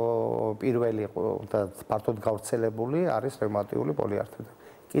პირველი და ფართოდ გავრცელებული არის რევმატიული პოლიართრიტები.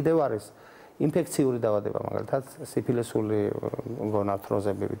 კიდევ არის ინფექციური დაავადება, მაგალითად, სიფილისული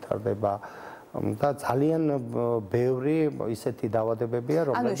გონართროზები ვითარდება და ძალიან ბევრი ისეთი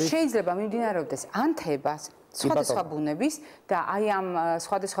დაავადებებია, რომლებიც შეიძლება მიმდინარეობდეს ანთებას სხვადასხვა ბუნების და აი ამ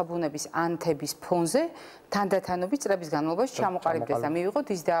სხვადასხვა ბუნების ანთების ფონზე თანდათანობით წლების განმავლობაში ჩამოყალიბდეს და მივიღოთ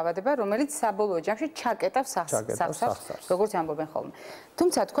ის დაავადება, რომელიც საბოლოო ჯამში ჩაკეტავს სახსარს, როგორც ამბობენ ხოლმე.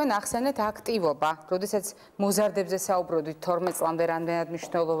 თუმცა თქვენ ახსენეთ აქტივობა, როდესაც მოზარდებზე საუბრობთ 12 წლამდე რამდენად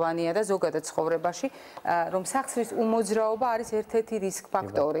მნიშვნელოვანია და ზოგადად ცხოვრებაში, რომ სახსრის უმოძრაობა არის ერთ-ერთი რისკ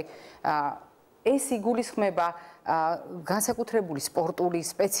ფაქტორი. ეს იგულისხმება განსაკუთრებული სპორტული,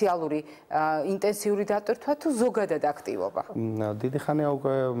 სპეციალური, ინტენსიური დატვირთვა თუ ზოგადად აქტივობა? დიდი ხანია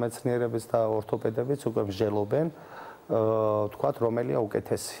უკვე მეცნიერების და ორთოპედებიც უკვე მსჯელობენ, თქვათ, რომელია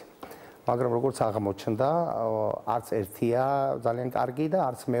უკეთესი. მაგრამ როგორც აღმოჩნდა, არც ერთია ძალიან კარგი და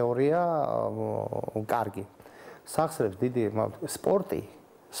არც მეორეა კარგი. სახსრებს დიდი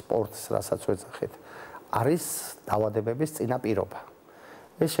სპორტს, რასაც ვეძახით, არის დაავადებების წინაპირობა.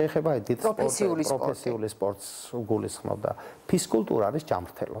 ეს შეეხება დიდ პროფესიული სპორტს უგულისხმობდა. ფიზკულტურა არის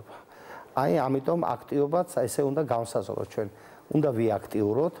ჯანმრთელობა. აი, ამიტომ აქტივობაც ესე უნდა განსაზღვროთ ჩვენ. უნდა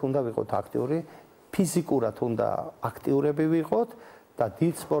ვიაქტიუროთ, უნდა ვიყოთ აქტიური, ფიზიკურად უნდა აქტიურები ვიყოთ და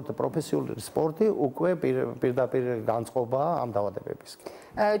დიდ სპორტი, პროფესიული სპორტი უკვე პირდაპირ განწყობაა ამ დაავადებებისკენ.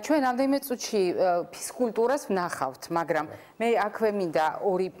 ჩვენ ამდენიმე წუთში ფიზკულტურას ვნახავთ, მაგრამ მე აქვე მინდა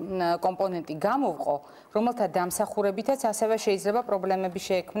ორი კომპონენტი გამოვყო, რომელთა დამსახურებითაც ასევე შეიძლება პრობლემები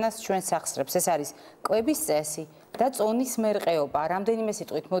შეექმნას ჩვენ სახსრებს. ეს არის კვების წესი და წონის მერყეობა. რამდენიმე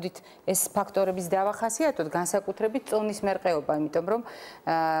სიტყვით მოდით ეს ფაქტორების დავახასიათოთ, განსაკუთრებით წონის მერყეობა, იმიტომ რომ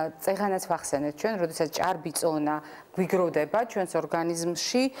წეღანაც ვახსენეთ ჩვენ, როდესაც ჭარბი წონა გვიგროვდება ჩვენს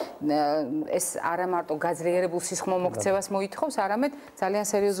ორგანიზმში, ეს არა მარტო გაძლიერებულ სისხლმომოქცევას მოითხოვს, არამედ ძალიან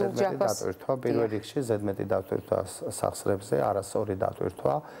სერიოზულ ჯაფას. პირველ რიგში ზედმეტი დატვირთვა სახსრებზე, არასწორი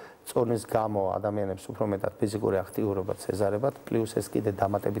დატვირთვა, წონის გამო ადამიანებს უფრო მეტად ფიზიკური აქტიურობა ეზარებათ, პლუს ეს კიდე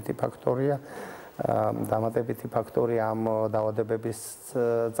დამატებითი ფაქტორია. დამატებითი ფაქტორი ამ დაავადებების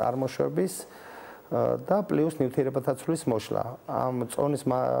წარმოშობის და პლუს ნივთიერებათა ცვლის მოშლა. ამ წონის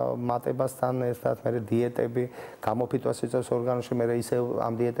მატებასთან ერთად მე დიეტები, გამოფიტვა სიწვევის ორგანოში, მე ისე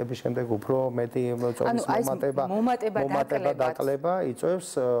ამ დიეტების შემდეგ უფრო მეტი წონის მომატება დაკლება იწვევს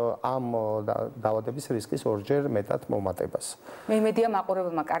ამ დაავადების რისკის ორჯერ მეტად მომატებას. მე იმედია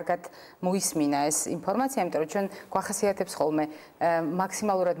მაყურებელმა კარგად მოისმინა ეს ინფორმაცია, იმიტომ რომ ჩვენ გვახასიათებს ხოლმე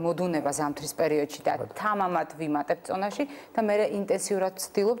მაქსიმალურად მოდუნება ზამთრის პერიოდში და თამამად ვიმატებთ წონაში და მე ინტენსიურად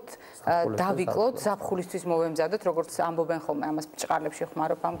ვცდილობთ დავიკლოთ ზაფხულისთვის მოვემზადოთ, როგორც ამბობენ ხოლმე ამას ბჭყალებში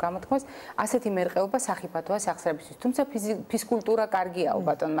ხმარობ ამ გამოთქმას, ასეთი მერყეობა სახიფათოა სახსრებისთვის. თუმცა ფიზკულტურა კარგია,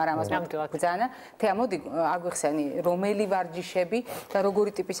 ბატონმა რამაზ ბრძანა. თეა, მოდი აგვიხსენი, რომელი ვარჯიშები და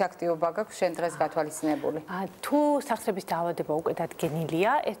როგორი ტიპის აქტივობა გაქვს შენ დღეს გათვალისწინებული? თუ სახსრების დაავადება უკვე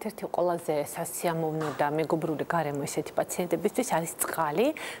დადგენილია, ერთ-ერთი ყველაზე სასიამოვნო და მეგობრული გარემო ესეთი პაციენტებისთვის არის წყალი,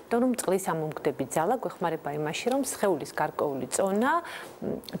 რომ წყლის ამომგდები ძალა გვეხმარება იმაში, რომ სხეულის გარკვეული წონა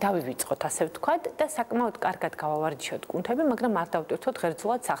დავივიწყოთ, ასე ვთქვათ, და საკმაოდ კარგად გავავარჯიშოთ კუნთები, მაგრამ არ დავტვირთოთ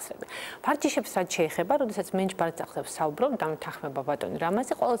ღერძულად სახსრები. ვარჯიშებს რაც შეეხება, როდესაც მენჯ-ბარძახზე ვსაუბრობ, დამთანხმება ბატონი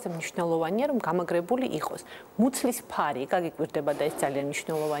რამაზი, ყველაზე მნიშვნელოვანია, რომ გამაგრებული იყოს. მუცლის ფარი გაგიკვირდება და ეს ძალიან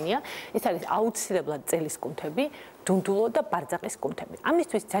მნიშვნელოვანია. ეს არის აუცილებლად წელის კუნთები, დუნდულო და ბარძაყის კუნთები.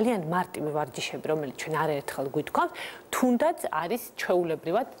 ამისთვის ძალიან მარტივი ვარჯიშები, რომელიც ჩვენ არაერთხელ გვითქვამთ, თუნდაც არის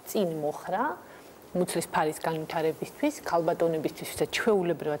ჩვეულებრივად წინ მოხრა მუცლის ფარის განვითარებისთვის, ქალბატონებისთვის და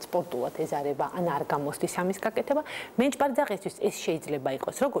ჩვეულებრივად სპორტულად ეზარება, ან არ გამოსდის ამის გაკეთება. მენჯ-ბარძაღისთვის ეს შეიძლება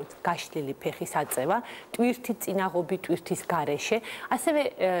იყოს როგორც გაშლილი ფეხის აწევა, ტვირთი წინაღობი ტვირთის გარეშე, ასევე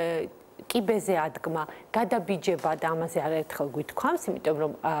კიბეზე ადგმა, გადაბიჯება და ამაზე არაერთხელ გვითქვამს, იმიტომ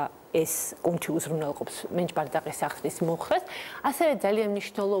რომ ეს კუნთი უზრუნველყოფს მენჯ-ბარძაყის სახსრის მოხრას. ასევე ძალიან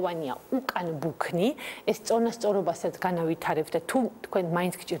მნიშვნელოვანია უკან ბუქნი, ეს წონასწორობასაც განავითარებს და თუ თქვენ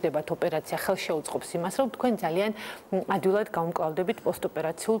მაინც გჭირდებათ ოპერაცია, ხელშეუწყობს იმას, რომ თქვენ ძალიან ადვილად გამკლავდებით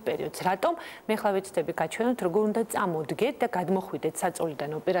პოსტოპერაციულ პერიოდს. რატომ? მე ხლა ვეცდები გაჩვენოთ, როგორ უნდა წამოდგეთ და გადმოხვიდეთ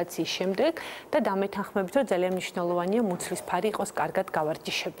საწოლიდან ოპერაციის შემდეგ და დამეთანხმებით, რომ ძალიან მნიშვნელოვანია მუცლის ფარი იყოს კარგად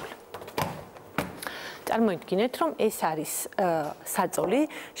გავარჯიშებული. წარმოიდგინეთ, რომ ეს არის საწოლი,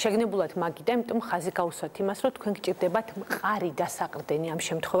 შეგნებულად მაგიდა, იმიტომ ხაზი გავუსვათ იმას, რომ თქვენ გჭირდებათ მყარი დასაყრდენი ამ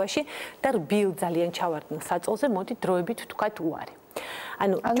შემთხვევაში და რბილ ძალიან ჩავარდნილ საწოლზე მოდი დროებით ვთქვათ უარი.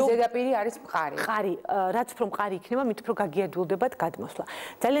 ანუ ზედაპირი არის მყარი. მყარი, რაც უფრო მყარი იქნება, მით უფრო გაგიადვილდებათ გადმოსვლა.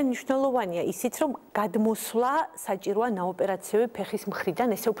 ძალიან მნიშვნელოვანია ისიც, რომ გადმოსვლა საჭიროა ნაოპერაციო ფეხის მხრიდან,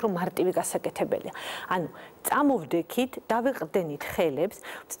 ესე უფრო მარტივი გასაკეთებელია. ანუ წამოვდექით, დავეყრდენით ხელებს,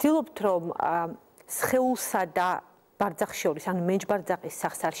 ვცდილობთ რომ სხეულსა და ბარძახს შორის, ანუ მენჯ-ბარძაყის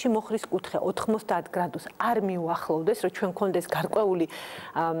სახსარში მოხრის კუთხე 90 გრადუსს არ მიუახლოვდეს, რომ ჩვენ გქონდეს გარკვეული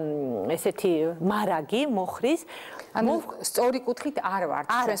ესეთი მარაგი მოხრის. ანუ სწორი კუთხით არ ვართ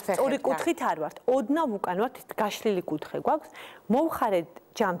ჩვენს ფეხებთან. სწორი კუთხით არ ვართ. ოდნავ უკან ვართ, გაშლილი კუთხე გვაქვს. მოვხარეთ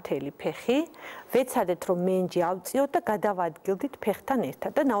ჯამთელი ფეხი, ვეცადეთ რომ მენჯი ავწიოთ და გადავადგილდით ფეხთან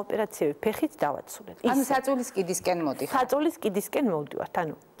ერთად და ნაოპერაციო ფეხით დავაცულეთ. ანუ საწოლის კიდისკენ მოდიხართ. საწოლის კიდისკენ მოვდივართ.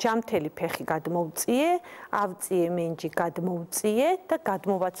 ანუ ჯამთელი ფეხი გადმოვწიე, ავწიე მენჯი გადმოვწიე და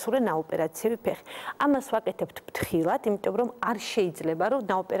გადმოვაცურე ნაოპერაციო ფეხი. ამას ვაკეთებთ ფრთხილად, იმიტომ რომ არ შეიძლება რომ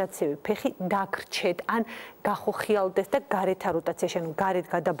ნაოპერაციო ფეხი დაგრჩეთ ან გახოხიალდეს და გარეთ როტაციაში, ანუ გარეთ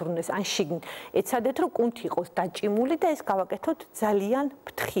გადაბრუნდეს ან შიგნით. ეცადეთ რომ კუნთი იყოს დაჭიმული და ეს გავაკეთოთ ძალიან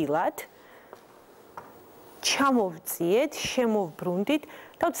ფრთხილად. ჩამოვწიეთ, შემოვბრუნდით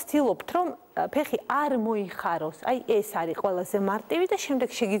და ვცდილობთ რომ ფეხი არ მოიხაროს. აი ეს არის ყველაზე მარტივი და შემდეგ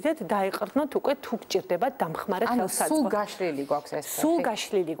შეგიძლიათ დაეყრდნოთ უკვე თუ გჭირდებათ დამხმარე ხელსაწყო. სულ გაშლილი გვაქვს ეს ფეხი. სულ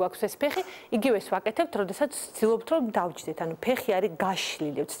გაშლილი გვაქვს ეს ფეხი. იგივეს ვაკეთებთ, როდესაც ვცდილობთ რომ დავჯდეთ. ანუ ფეხი არის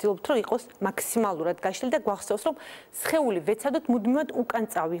გაშლილი. ვცდილობთ რომ იყოს მაქსიმალურად გაშლილი და გვახსოვს რომ სხეული ვეცადოთ მუდმივად უკან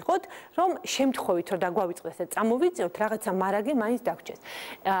წავიღოთ, რომ შემთხვევით რომ დაგვავიწყდეს და წამოვიწევთ, რაღაცა მარაგი მაინც დაგჭეს.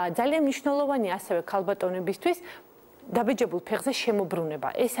 ძალიან მნიშვნელოვანია ასევე ქალბატონებისთვის დაბეჯებულ ფეხზე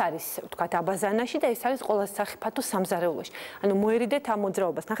შემოbrunება. ეს არის, ვთქვათ, აბაზანაში და ეს არის ყველაზე სახიფათო სამზარეულოში. ანუ მოერიდეთ ამ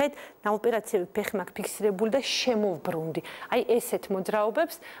მოძრაობას. ნახეთ, ნაოპერაციო ფეხი მაქვს ფიქსირებული და შემოვbrunდი. აი ესეთ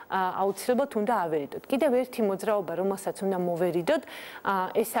მოძრაობებს აუცილებლად უნდა ავერიდოთ. კიდევ ერთი მოძრაობა, რომელსაც უნდა მოვერიდოთ,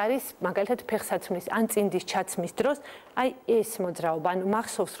 ეს არის მაგალითად ფეხსაცმლის ან წინდის ჩაცმის დროს, აი ეს მოძრაობა. ანუ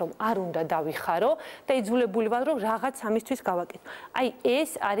მახსოვს რომ არ უნდა დავიხარო და იძულებული ვარ რომ რაღაც ამისთვის გავაკეთო. აი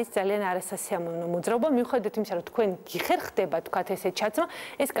ეს არის ძალიან არასასიამოვნო მოძრაობა, მიუხედავად იმისა, რომ თქვენ გიხერხდება თქვათ ესე ჩაცმა,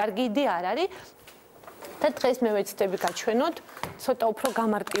 ეს კარგი იდეა არ არის. და დღეს მე ვეცდები გაჩვენოთ ცოტა უფრო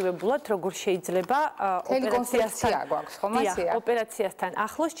გამარტივებულად როგორ შეიძლება ოპერაციასთან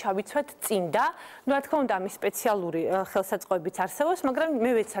ახლოს ჩავიცვათ წინდა. ნუ რა თქმა უნდა ამის სპეციალური ხელსაწყოებიც არსებობს, მაგრამ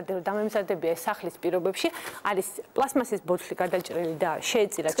მე ვეცადე რომ დამემზადებია ეს სახლის პირობებში არის პლასმასის ბოთლი გადაჭრილი და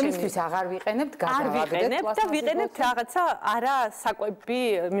შეეწირა ჩემთვის აღარ ვიყენებთ, გადავაგდეთ და ვიყენებთ რაღაცა არა საკვები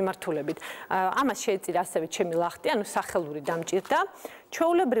მიმართულებით. ამას შეეწირა ასევე ჩემი ლახტი, ანუ სახელური დამჭირდა.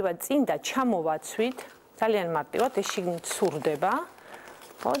 ჩვეულებრივად წინდა ჩამოვაცვით ძალიან მარტივად ეს შიგნით სურდება.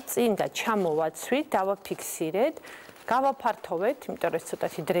 ხო, წინდა ჩამოვაცვით, დავაფიქსირეთ, გავაფართოვეთ, იმიტომ რომ ეს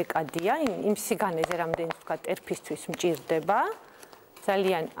ცოტათი დრეკადია, იმ სიგანეზე რამდენიც თქვა ტერფისთვის მჭირდება.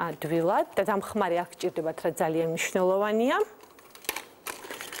 ძალიან ადვილად და დამხმარე აქ გჭირდებათ, რა ძალიან მნიშვნელოვანია.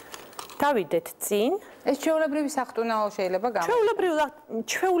 დავიდეთ წინ. ეს ჩვეულებრივი სახტუნაო შეიძლება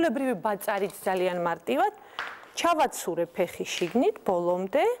ჩვეულებრივი ბაწარით ძალიან მარტივად. ჩავაცურე ფეხი შიგნით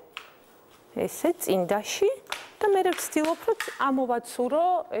ბოლომდე. ესე წინდაში და მე ვცდილობ რომ ამოვაცურო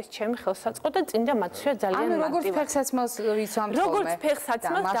ეს ჩემი ხელსაწყო და წინდა მაცვია ძალიან მარტივად. ანუ როგორც ფეხსაცმელს ვიცვამთ ხოლმე. როგორც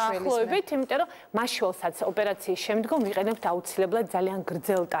ფეხსაცმელს დაახლოებით, იმიტომ რომ მაშველსაც ოპერაციის შემდგომ ვიყენებთ აუცილებლად ძალიან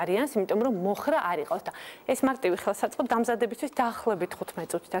გრძელ ტარიანს, იმიტომ რომ მოხრა არ იყოს და ეს მარტივი ხელსაწყო დამზადებისთვის დაახლოებით 15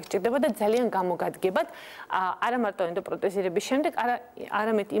 წუთი დაგჭირდება და ძალიან გამოგადგებად არა მარტო ენდოპროტეზირების შემდეგ,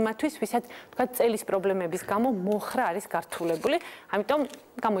 არამედ იმათვის, ვისაც თქვა წელის პრობლემების გამო მოხრა არის გართულებული, ამიტომ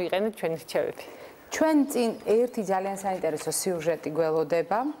გამოიყენეთ ჩვენი რჩევები. ჩვენ წინ ერთი ძალიან საინტერესო სიუჟეტი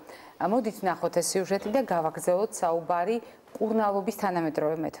გველოდება. მოდით ნახოთ ეს სიუჟეტი და გავაგრძელოთ საუბარი მკურნალობის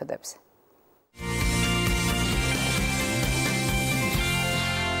თანამედროვე მეთოდებზე.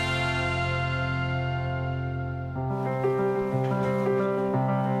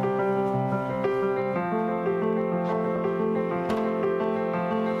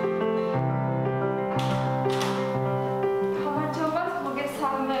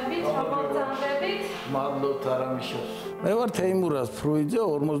 მე ვარ თეიმურაზ ფრუიძე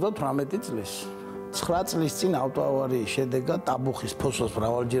 58 წლის. 9 წლის წინ ავტოავარიის შედეგად ტაბუხის ფოსოს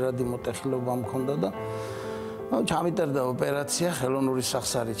მრავალჯერადი მოტეხილობა მქონდა და ჩამიტერდა ოპერაცია, ხელოვნური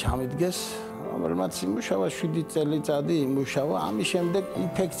სახსარი ჩამიდგეს, რომელმაც იმუშავა 7 წელიწადი იმუშავა. ამის შემდეგ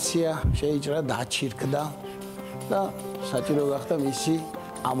ინფექცია შეიჭრა, დაჩირკდა და საჭირო გახდა მისი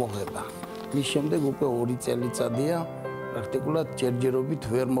ამოღება. მის შემდეგ უკვე 2 წელიწადია პრაქტიკულად ჯერჯერობით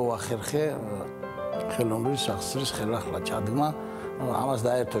ვერ მოახერხე ხელოვნური სახსრის ხელახლა ჩადგმა. ამას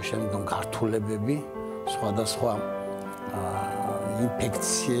დაერთო შემდგომ გართულებები, სხვადასხვა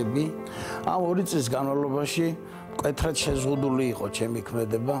ინფექციები. ამ 2 წლის განმავლობაში მკვეთრად შეზღუდული იყო ჩემი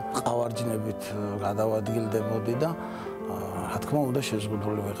ქმედება, ყავარჯნებით გადავადგილდებოდი და რა თქმა უნდა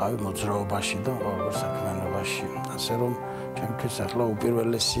შეზღუდული ვიყავი მოძრაობაში და ყოველ საქმიანობაში. ასე რომ ჩემთვის ახლა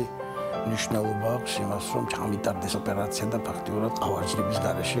უპირველესი მნიშვნელობა აქვს იმას, რომ ჩამიტარდეს ოპერაცია და ფაქტიურად ყავარჯნების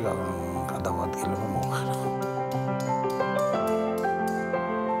გარეშე გადავადგილება მოახერხა.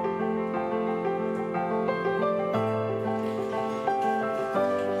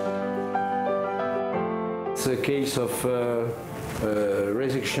 It's a case of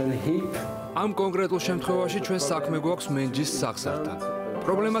resection hip. ამ კონკრეტულ შემთხვევაში ჩვენ საქმე გვაქვს მენჯის სახსართან.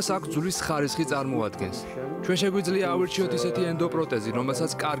 პრობლემას აქ ძვლის ხარისხი წარმოადგენს. ჩვენ შეგვიძლია ავირჩიოთ ისეთი ენდოპროტეზი,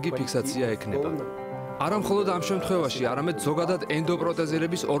 რომელსაც კარგი ფიქსაცია ექნება. არა მხოლოდ ამ შემთხვევაში, არამედ ზოგადად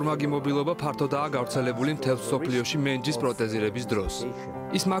ენდოპროტეზირების ორმაგი მობილობა ფართოდაა გავრცელებული მთელს მსოფლიოში მენჯის პროტეზირების დროს.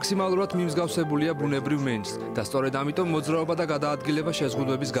 ის მაქსიმალურად მიმსგავსებულია ბუნებრივ მენჯს და სწორედ ამიტომ მოძრაობა და გადაადგილება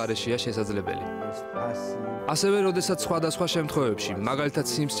შეზღუდვების გარეშეა შესაძლებელი. ასევე, როდესაც სხვადასხვა შემთხვევებში, მაგალითად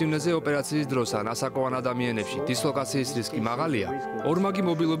სიმსივნეზე ოპერაციის დროს ან ასაკოვან ადამიანებში დისლოკაციის რისკი მაღალია, ორმაგი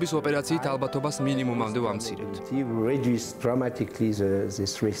მობილობის ოპერაციით ალბათობას მინიმუმამდე ვამცირებთ.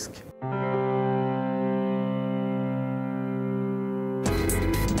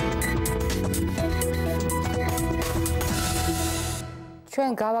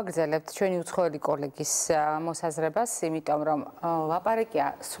 ჩვენ გავაგრძელებთ ჩვენი უცხოელი კოლეგის მოსაზრებას, იმიტომ რომ ლაპარაკია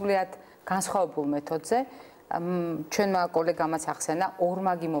სრულიად განსხვავებულ მეთოდზე. ჩვენმა კოლეგამაც ახსენა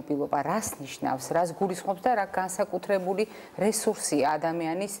ორმაგი მობილობა რას ნიშნავს, რას გულისხმობს და რა განსაკუთრებული რესურსია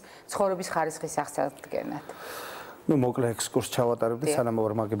ადამიანის ცხოვრების ხარისხის აღსადგენად. ნუ მოკლე ექსკურს ჩავატარებდი, სანამ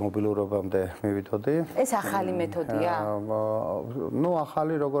ორმაგი მობილურობამდე მივიდოდი. ეს ახალი მეთოდია? ნუ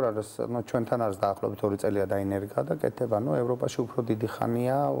ახალი როგორ არის, ჩვენთან არის დაახლოებით 2 წელია დაინერგა და კეთდება, ევროპაში უფრო დიდი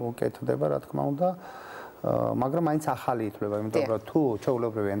ხანია კეთდება, რა თქმა უნდა. მაგრამ მაინც ახალი ითვლება, იმიტომ რომ თუ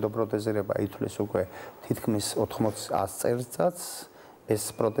ჩვეულებრივი ენდოპროტეზირება ითვლის უკვე თითქმის 80-100 წელიწადს, ეს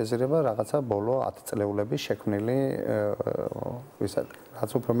პროტეზირება რაღაცა ბოლო 10 წლეულების შექმნილი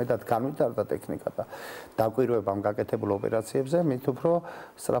რაც უფრო მეტად განვითარდა ტექნიკა და დაკვირვებამ გაკეთებულ ოპერაციებზე მით უფრო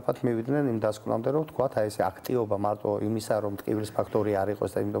სწრაფად მივიდნენ იმ დასკვნამდე რომ თქვათ აი ესე აქტიობა მარტო იმისა რომ ტკივილის ფაქტორი არ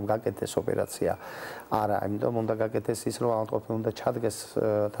იყოს და იმიტომ გაკეთდეს ოპერაცია არა იმიტომ უნდა გაკეთდეს ის რომ ავადმყოფი უნდა ჩადგეს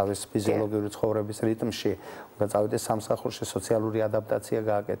თავის ფიზიოლოგიური ცხოვრების რიტმში უნდა წავიდეს სამსახურში სოციალური ადაპტაცია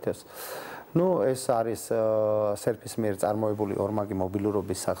გააკეთოს ну ეს არის სერფის მიერ წარმოებული ორმაგი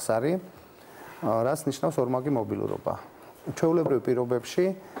მობილურობის სახსარი რაც ნიშნავს ორმაგი მობილურობა ჩვეულებრივ პირობებში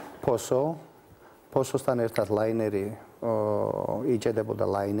ფოსოსთან ერთად ლაინერი იჭედებოდა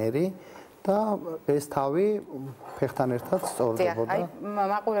ლაინერი და ეს თავი ფეხთან ერთად სწორდებოდა. აი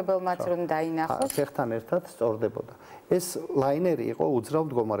მაყურებელმაც რომ დაინახოს. ფეხთან ერთად სწორდებოდა. ეს ლაინერი იყო უძრავ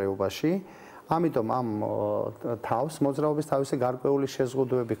მდგომარეობაში, ამიტომ ამ თავს მოძრაობის თავისი გარკვეული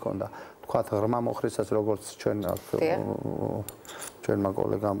შეზღუდვები ჰქონდა. თქვათ ღრმა მოხრისაც როგორც ჩვენმა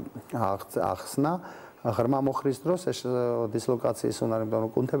კოლეგამ ახსნა ღრმა მოხრის დროს ეს დისლოკაციის უნარი იმიტომ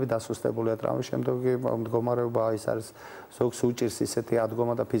რომ კუნთები დასუსტებულია ტრავმის შემდეგი მდგომარეობა ის არის ზოგს უჭირს ისეთი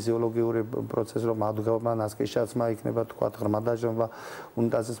ადგომა და ფიზიოლოგიური პროცესი რომ ადგომა ნასკისჩაცმა იქნება თქვათ ღრმა დაჟანგვა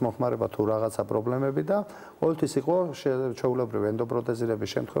უნიტაზის მოხმარება თუ რაღაცა პრობლემები და ყოველთვის იყო ჩვეულებრივი ენდოპროტეზირების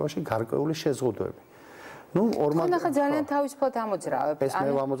შემთხვევაში გარკვეული შეზღუდვები ну ორმაგი ხა ძალიან თავისუფლად ამოძრავებ ეს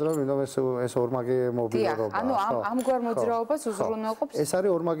მე ვამოძრავებ იმიტომ ეს ორმაგი მობილურობა ანუ ამგვარ მოძრაობას უზრუნველყოფს ეს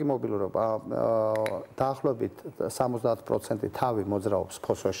არის ორმაგი მობილურობა დაახლოებით 70% თავი მოძრაობს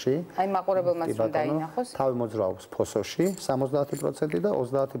ფოსოში აი მაყურებელმაც რომ დაინახოს თავი მოძრაობს ფოსოში 70% და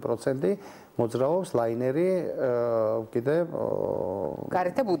 30% მოძრაობს ლაინერი კიდე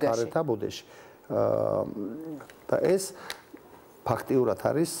გარეთა ბუდეში და ეს ფაქტიურად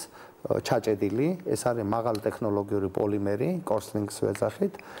არის ჩაჭედილი, ეს არის მაღალი ტექნოლოგიური პოლიმერი, კორსლინგს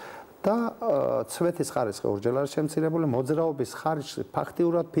ვეძახით და ცვეთის ხარისხი ორჯერ არის შემცირებული, მოძრაობის ხარისხი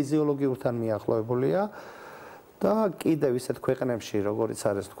ფაქტიურად ფიზიოლოგიურთან მიახლოებულია და კიდევ ისეთ ქვეყნებში, როგორიც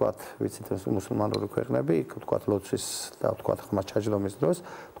არის თქვათ, ვიცით, მუსულმანური ქვეყნები, თქვათ ლოცვის და თქვათ ხმა ჩაჯდომის დროს,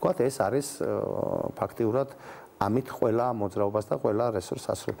 თქვათ ეს არის ფაქტიურად ამით ყველა მოძრაობას და ყველა რესურსს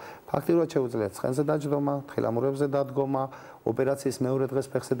ასრულებს. ფაქტიურად შეუძლია ცხენზე დაჯდომა, თხილამურებზე დადგომა, ოპერაციის მეორე დღეს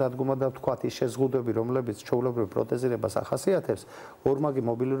ფეხზე დადგომა და თქვათ ის შეზღუდვები, რომლებიც ჩვეულებრივ პროტეზირებას ახასიათებს, ორმაგი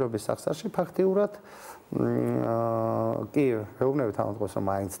მობილურობის სახსარში ფაქტიურად კი, ვეუბნებით ამას რომ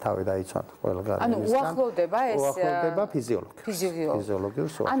მაინც თავი დაიცვან ყველა გარემოს. ანუ უახლოვდება ეს უახლოვდება ფიზიოლოგიურ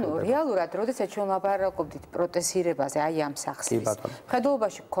სუახს. ანუ რეალურად, როდესაც ჩვენ ლაპარაკობდით პროტეზირებაზე, აი ამ სახსრის,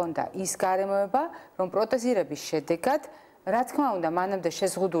 მხედველობაში გქონდა ის გარემოება, რომ პროტეზირების შედეგად, რა თქმა უნდა, მანამდე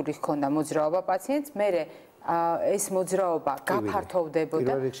შეზღუდული ჰქონდა მოძრაობა პაციენტს, მერე ეს მოძრაობა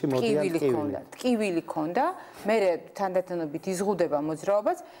გაფართოვდებოდა, ტკივილი ჰქონდა, მერე თანდათანობით იზღუდება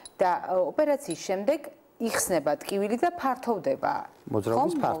მოძრაობაც და ოპერაციის შემდეგ იხსნება ტკივილი და ფართოვდება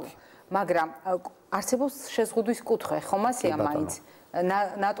მოძრაობის ფართი. მაგრამ არსებობს შეზღუდვის კუთხე, ხომ ასეა მაინც?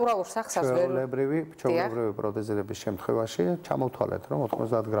 ნატურალურ სახსარს ჩვეულებრივი პროტეზირების შემთხვევაში ჩამოვთვალეთ რომ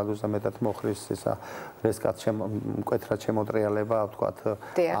 90 გრადუსზე მეტად მოხრის ისა რესკად მკვეთრად შემოტრიალება ვთქვათ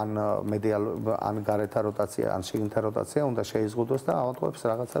ან გარეთა როტაცია ან შიგნითა როტაცია უნდა შეიზღუდოს და ავადმყოფებს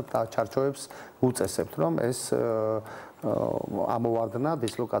რაღაცა ჩარჩოებს უწესებთ რომ ეს ამოვარდნა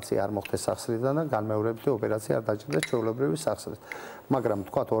დისლოკაცია არ მოხდეს სახსრიდან და განმეორებითი ოპერაცია არ დაჭირდეს ჩვეულებრივი სახსრით. მაგრამ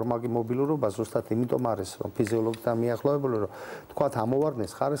თქვათ ორმაგი მობილურობა ზუსტად იმიტომ არის რომ ფიზიოლოგთან მიახლოებული რომ თქვათ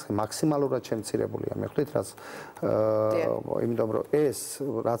ამოვარდნის ხარისხი მაქსიმალურად შემცირებულია. მიხვდით რაც იმიტომ რომ ეს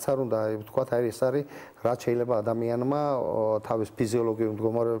რაც არ უნდა თქვათ ეს არის რაც შეიძლება ადამიანმა თავის ფიზიოლოგიურ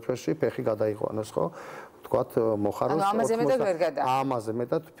მდგომარეობაში ფეხი გადაიყვანოს ხო? თქვათ მოხაროს ამაზე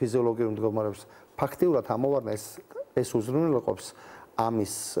მეტად ფიზიოლოგიურ მდგომარეობაში. ფაქტიურად ამოვარდნა ეს უზრუნველყოფს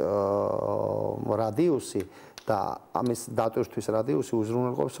ამის რადიუსი და ამის დატვირთვის რადიუსი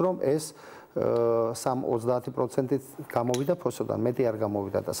უზრუნველყოფს რომ ეს 30%-ით გამოვიდა ფოსოდან, მეტი არ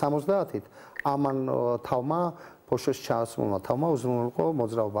გამოვიდა და 70-ით ამან თავმა ფოშოს ჩასმულმა თავმა უზრუნველყო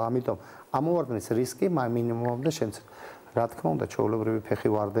მოძრაობა. ამიტომ ამოვარდნის რისკი მინიმუმამდე შემცირდა. რა თქმა უნდა, ჩვეულებრივი ფეხი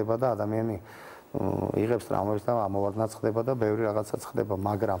ვარდება და ადამიანი იღებს ტრავმებს და ამოვარდნაც ხდება და ბევრი რაღაცაც ხდება,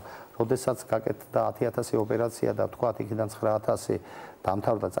 მაგრამ როდესაც გაკეთდა 10000 ოპერაცია და თქვათ იქიდან 9000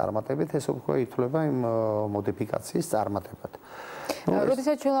 დამთავრდა წარმატებით, ეს უკვე ითვლება იმ მოდიფიკაციის წარმატებად.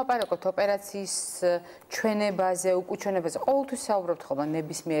 როდესაც ჩვენ ლაპარაკობთ ოპერაციის ჩვენებაზე, უკუჩვენებაზე, ყოველთვის საუბრობთ ხოლმე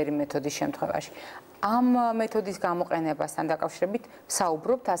ნებისმიერი მეთოდის შემთხვევაში. ამ მეთოდის გამოყენებასთან დაკავშირებით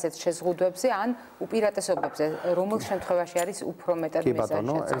საუბრობთ ასეთ შეზღუდვებზე ან უპირატესობებზე, რომელ შემთხვევაში არის უფრო მეტად მიზანი? კი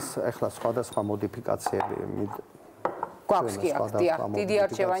ბატონო, ეს ახლა სხვადასხვა მოდიფიკაციები გვაქვს კი აქ, დიდი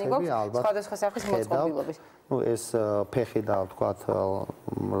არჩევანი გვაქვს სხვადასხვა სახის მოწყობილობის. ეს ფეხი და ვთქვათ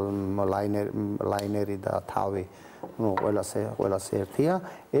ლაინერი და თავი ნუ ყველას ერთია,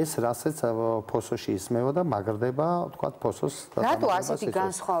 ეს რასაც ფოსოში ისმევა და მაგრდება, თქვათ, ფოსოს რატო ასეთი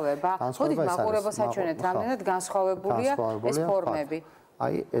განსხვავება? ხოდით მაყურებელს აჩვენეთ, რამდენად განსხვავებულია ეს ფორმები?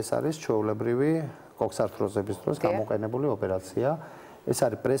 აი, ეს არის ჩვეულებრივი კოქსართროზების დროს გამოყენებული ოპერაცია. ეს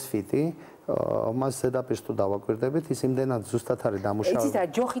არის პრესფიტი, მას ზედაპირს თუ დავაკვირდებით, ის იმდენად ზუსტად არის დამუშავებული. იცით რა,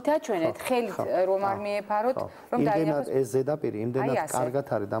 ჯოხით აჩვენეთ, ხელით რომ არ მიეფაროთ, რომ დაინახოს. ეს ზედაპირი იმდენად კარგად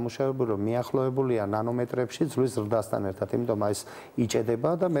არის დამუშავებული, რომ მიახლოებულია ნანომეტრებში ძვლის ზრდასთან ერთად, იმიტომ აი ეს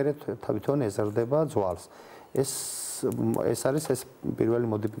იჭედება და მერე თვითონ ეზრდება ძვალს. ეს არის ეს პირველი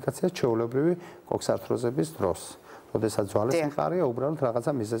მოდიფიკაცია ჩვეულებრივი კოქსართროზების დროს. როდესაც ძვალის მყარია, უბრალოდ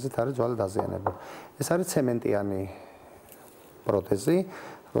რაღაცა მიზეზით არის ძვალი დაზიანებული. ეს არის ცემენტიანი პროთეზი,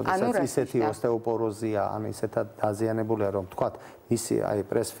 როდესაც ისეთი ოსტეოპოროზია, ან ისეთად დაზიანებულია, რომ თქვათ, ისი აი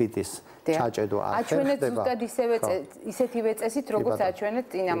პრესფიტის ჩაჭედვა არ ხერხდება. აჩვენეთ ზუსტად ისეთივე წესით, როგორც აჩვენეთ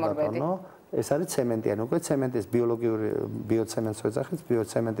წინამორბედი. ეს არის ცემენტიანი, უკვე ცემენტის ბიოლოგიური ბიოცემენტს ვეძახით,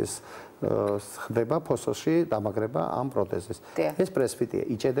 ბიოცემენტის ხდება ფოსოში დამაგრება ამ პროთეზის. ეს პრესფიტია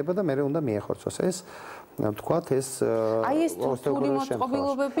იჭედება და მერე უნდა მიეხორცოს ეს თქვათ ეს აი ეს თურთული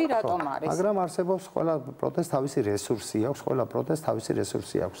მოწყობილობები რატომ არის? მაგრამ არსებობს ყველა პროთეზს თავისი რესურსი აქვს, ყველა პროთეზს თავისი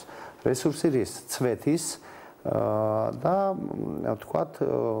რესურსი აქვს. რესურსი რის ცვეთის და თქვათ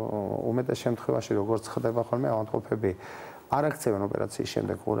უმეტეს შემთხვევაში როგორც ხდება ხოლმე ავადმყოფები არ აქცევენ ოპერაციის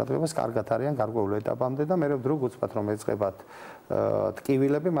შემდეგ ყურადღებას, კარგად არიან გარკვეულ ეტაპამდე და მერე დრო გუწევთ რომ ეწყებათ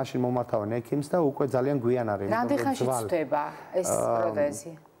ტკივილები, მაშინ მომართავენ ექიმს და უკვე ძალიან გვიან არის. რამდენ ხანში ცვდება ეს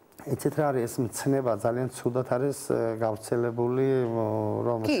პროთეზი? იცით რა არის ეს მცნება ძალიან ცუდად არის გავრცელებული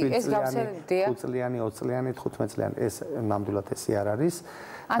რომ 7 წლიანი, 5 წლიანი, 15 წლიანი ეს ნამდვილად ესე არ არის.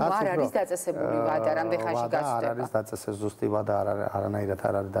 ანუ არ არის დაწესებული ვადა, რამდენ ხანში გასწრება? არ არის დაწესებული ზუსტი ვადა, არანაირად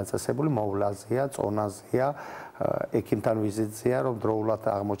არ არის დაწესებული, მოვლაზია, წონაზია, ექიმთან ვიზიტზია, რომ დროულად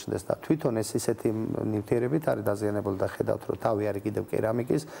აღმოჩნდეს და თვითონ ეს ისეთი ნივთიერებით არის დაზიანებული და ხედავთ, რომ თავი არის კიდევ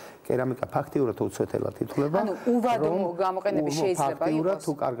კერამიკის, კერამიკა ფაქტიურად უცვეთელად ითვლება. ანუ უვადო გამოყენები შეიძლება იყოს. ფაქტიურად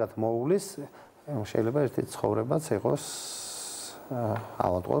თუ კარგად მოუვლის, შეიძლება ერთი ცხოვრებაც იყოს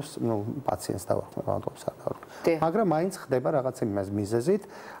ავადმყოფს, ნუ პაციენტს დავარქმევ, ავადმყოფს არ დავარქმევ. მაგრამ მაინც ხდება რაღაცა მიზეზით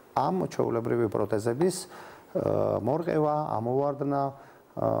ამ ჩვეულებრივი პროთეზების მორყევა, ამოვარდნა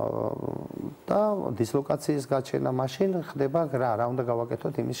და დისლოკაციის გაჩენა, მაშინ ხდება რა უნდა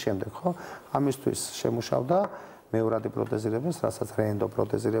გავაკეთოთ იმის შემდეგ, ხო? ამისთვის შემუშავდა მეორადი პროთეზირებას, რასაც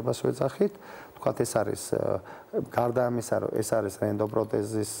რენდოპროთეზირებას ვეძახით. თქვათ ეს არის გარდა ამისა, რომ ეს არის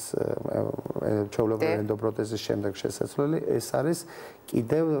რენდოპროთეზის ჩვეულებრივი რენდოპროთეზის შემდეგ შესაძლებელი, ეს არის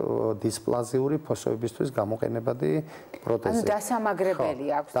კიდევ დისპლაზიური ფოსოებისთვის გამოყენებადი პროთეზი. ანუ დასამაგრებელი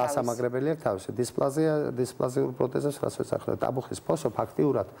აქვს თავისი. დასამაგრებელი აქვს თავისი. დისპლაზიურ პროთეზებს რაც ვეძახით, ტაბუხის ფოსო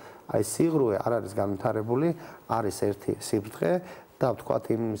ფაქტიურად აი სიღრუე არ არის განვითარებული, არის ერთი სიბრძე და ვთქვათ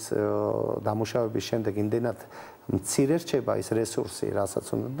იმის დამუშავების შემდეგ იმდენად მცირე რჩება ის რესურსი, რასაც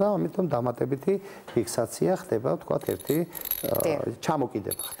უნდა და ამიტომ დამატებითი ფიქსაცია ხდება, ვთქვათ, ერთი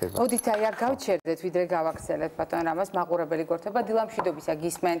ჩამოკიდება ხდება. მოდით აი არ გავჩერდეთ, ვიდრე გავაქცელეთ ბატონ რამაზ, მაყურებელი გორთება, დილამშვიდობისა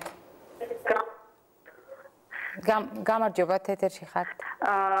გისმენთ. გამარჯობა, თეთერში ხართ.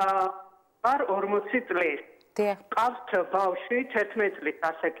 არ 40 წლის. ყავს ბავშვი 11 წლის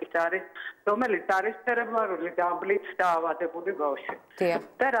ასაკის არის, რომელიც არის ცერებრალური დაბლით დაავადებული ბავშვი.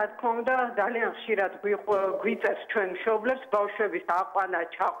 და რა თქმა უნდა, ძალიან ხშირად გვიწერს ჩვენ მშობლებს ბავშვების აყვანა,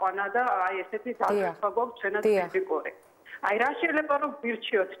 ჩაყვანა და აი ესეთი დაგხვევა გვაქვს ჩვენად ფიზიკური. აი რა შეიძლება რომ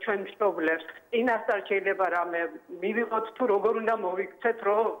ვირჩიოთ ჩვენ მშობლებს, წინასწარ შეიძლება რამე მივიღოთ თუ როგორ უნდა მოვიქცეთ,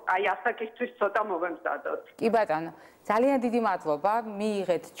 რომ აი ასაკისთვის ცოტა მოვემზადოთ. კი ბატონო, ძალიან დიდი მადლობა,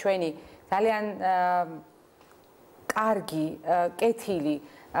 მიიღეთ ჩვენი ძალიან კარგი, კეთილი,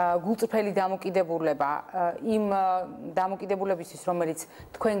 გულწრფელი დამოკიდებულება იმ დამოკიდებულებისთვის, რომელიც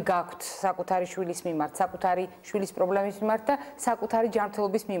თქვენ გაქვთ საკუთარი შვილის მიმართ, საკუთარი შვილის პრობლემის მიმართ და საკუთარი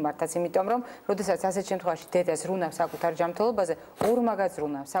ჯანმრთელობის მიმართაც, იმიტომ რომ, როდესაც ასეთ შემთხვევაში დედა ზრუნავს საკუთარ ჯანმრთელობაზე, ორმაგად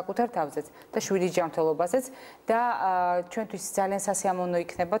ზრუნავს საკუთარ თავზეც და შვილის ჯანმრთელობაზეც და ჩვენთვის ძალიან სასიამოვნო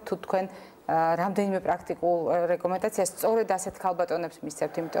იქნება თუ თქვენ რამდენიმე პრაქტიკულ რეკომენდაციას სწორედ ასეთ ქალბატონებს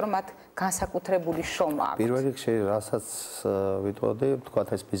მისცემთ, იმიტომ რომ მათ განსაკუთრებული შრომა აქვს. პირველ რიგში, რასაც ვიტყოდი, თქვათ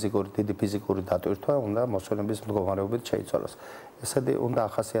ეს დიდი ფიზიკური დატვირთვა უნდა მოსვენების მდგომარეობით შეიცვალოს. ესეთი უნდა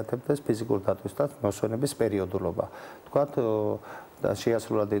ახასიათებდეს ფიზიკური დატვირთვას მოსვენების პერიოდულობა. თქვათ და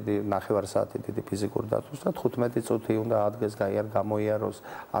შეასრულა დიდი 9 საათი დიდი ფიზიკური დატვირთვა, 15 წუთი უნდა ადგეს გამოიაროს,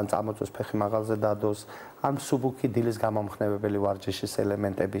 ან წამოწოს ფეხი მაღალზე დადოს, ან სუბუქი დილის გამომხნევებელი ვარჯიშის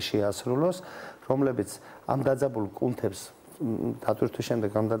ელემენტები შეასრულოს, რომლებიც ამ დაძაბულ კუნთებს დატვირთვის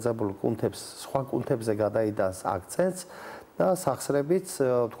შემდეგ ამ დაძაბულ კუნთებს სხვა კუნთებზე გადაიდას აქცენტს და სახსრებიც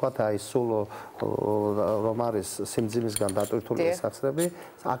თქვათ აი სულ რომ არის სიმძიმისგან დატვირთული სახსრები,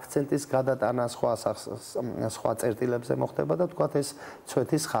 აქცენტის გადატანა სხვა წერტილებზე მოხდება და თქვათ ეს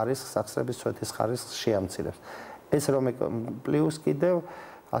ცვეთის ხარისხს, სახსრების ცვეთის ხარისხს შეამცირებს. ეს რომ პლუს კიდევ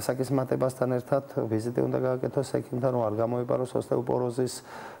ასაკის მატებასთან ერთად ვიზიტი უნდა გააკეთოს ექიმთან, რომ არ გამოიპაროს ოსტეოპოროზის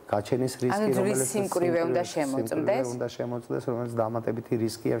გაჩენის რისკი, რომელიც სიმკვრივე უნდა შემოწმდეს, რომელიც დამატებითი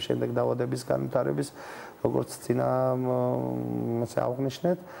რისკია შემდეგ დაავადების განვითარების, როგორც წინა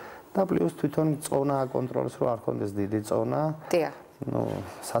აღვნიშნეთ და პლუს თვითონ წონა აკონტროლოს, რომ არ ქონდეს დიდი წონა. დიახ.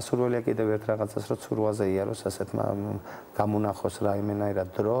 სასურველია კიდევ ერთ რაღაცას, რომ ცურვაზე იაროს, ასეთმა გამონახოს რაიმენაირად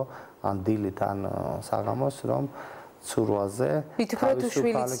დრო, ან დილით, ან საღამოს, რომ ცურვაზე ვთქვათ თუ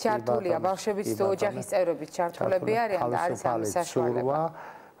შვილიც ჩართულია, ბავშვებიც თუ ოჯახის წევრებიც ჩართულები არიან და არის ამის საშუალება.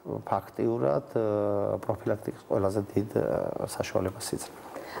 ფაქტიურად პროფილაქტიკის ყველაზე დიდ საშუალებას იძლევა.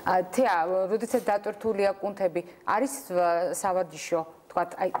 თეა, როდესაც დატვირთულია კუნთები, არის სავარჯიშო,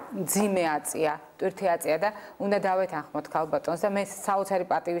 თქვათ, აი მძიმე აწია, ტვირთი აწია და უნდა დავეთანხმოთ ქალბატონს და მე საოცარი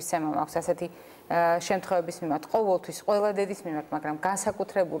პატივისცემა მაქვს ასეთი შემთხვევების მიმართ, ყოველთვის, ყველა დედის მიმართ, მაგრამ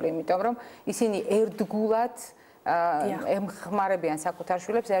განსაკუთრებული, იმიტომ რომ ისინი ერთგულად ემხმარებიან საკუთარ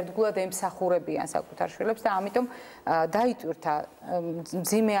შვილებს, ერთგულად ემსახურებიან საკუთარ შვილებს და ამიტომ დაიტვირთა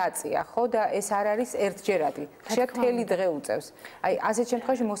მძიმე აწია, ხო და ეს არ არის ერთჯერადი. ხშირად მთელი დღე უწევს. აი, ასეთ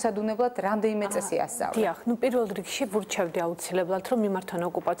შემთხვევაში მოსადუნებლად რამდენიმე წესი ასწავლე. დიახ, ნუ პირველ რიგში ვურჩევდი აუცილებლად, რომ მიმართონ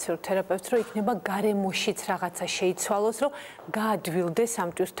ოკუპაციურ თერაპევტს, რომ იქნება გარემოშიც რაღაცა შეიცვალოს, რომ გაადვილდეს ამ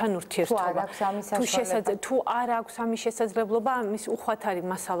ტვირთთან ურთიერთობა. თუ არ აქვს ამის შესაძლებლობა, ამის უხვად არის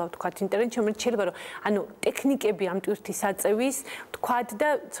მასალა ვთქვათ ინტერნეტში, რომელიც შეიძლება რომ ანუ ტექნიკები ამ ტვირთის აწევის თქვათ და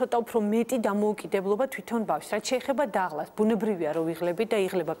ცოტა უფრო მეტი დამოუკიდებლობა თვითონ ბავშვს. რაც შეეხება დაღლას, ბუნებრივია რომ ვიღლები და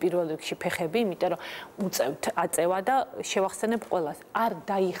იღლება პირველ რიგში ფეხები, იმიტომ რომ უწევთ აწევა და შევახსენებ ყველას, არ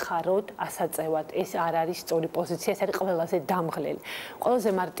დაიხაროთ ასაწევად. ეს არ არის სწორი პოზიცია, ეს არის ყველაზე დამღლელი. ყველაზე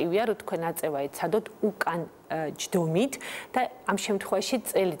მარტივია რომ თქვენ აწევა ეცადოთ უკან ჯდომით და ამ შემთხვევაში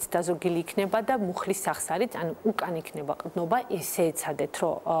წელიც დაზოგილი იქნება და მუხლის სახსარიც, ანუ უკან იქნება ყდნობა, ესე ეცადეთ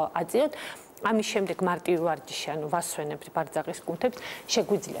რომ აწიოთ. ამის შემდეგ მარტივი ვარჯიში, ანუ ვასვენებთ ბარძაღის კუნთებს,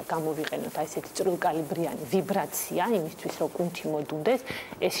 შეგვიძლია გამოვიყენოთ აი ესეთი წვრილკალიბრიანი ვიბრაცია, იმისთვის რომ კუნთი მოდუნდეს,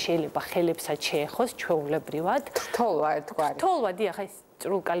 ეს შეიძლება ხელებსაც შეეხოს ჩვეულებრივად. თოლვა ერთგვარი. თოლვა, დიახ, ეს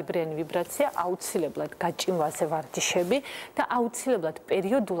წვრილკალიბრიანი ვიბრაცია აუცილებლად გაჭიმვაზე ვარჯიშები და აუცილებლად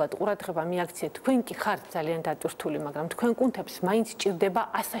პერიოდულად ყურადღება მიაქციეთ. თქვენ კი ხართ ძალიან დატვირთული, მაგრამ თქვენ კუნთებს მაინც ჭირდება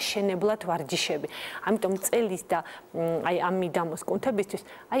ასაშენებლად ვარჯიშები. ამიტომ წელის და აი ამ მიდამოს კუნთებისთვის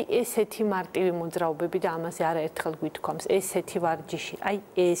აი ესეთი მარტივი მოძრაობები და ამაზე არაერთხელ გვითქვამს, ესეთი ვარჯიში, აი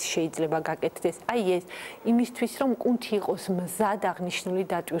ეს შეიძლება გაკეთდეს, აი ეს იმისთვის რომ კუნთი იყოს მზად აღნიშნული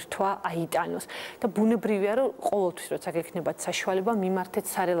დატვირთვა აიტანოს და ბუნებრივია რომ ყოველთვის როცა გექნებათ საშუალება მიმართ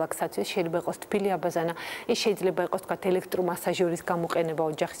სარელაქსაციო შეიძლება იყოს თბილი აბაზანა, ეს შეიძლება იყოს თქვათ ელექტრომასაჟორის გამოყენება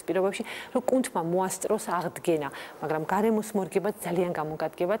ოჯახის პირობებში, რომ კუნთმა მოასწროს აღდგენა, მაგრამ გარემოს მორგებაც ძალიან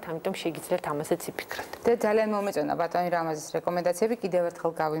გამოგადგებათ, ამიტომ შეგიძლიათ ამასაც იფიქროთ. და ძალიან მომეწონა ბატონი რამაზის რეკომენდაციები, კიდევ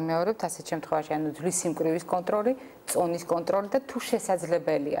ერთხელ გავიმეორებთ ასეთ შემთხვევაში, ანუ ძვლის სიმკვრივის კონტროლი, წონის კონტროლი და თუ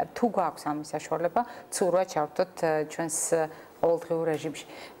შესაძლებელია, თუ გვაქვს ამის საშუალება, ცურვა ჩავთოთ ჩვენს ყოველდღიურ რეჟიმში.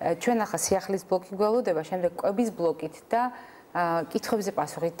 ჩვენ ახლა სიახლის ბლოკი გველოდება, შემდეგ კვების ბლოკით და კითხვებზე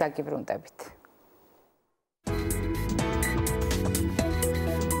პასუხით დაგიბრუნდებით.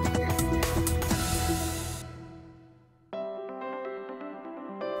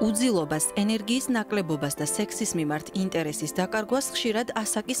 უძილობას, ენერგიის ნაკლებობას და სექსის მიმართ ინტერესის დაკარგვას ხშირად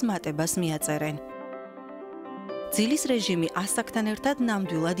ასაკის მატებას მიაწერენ. ძილის რეჟიმი ასაკთან ერთად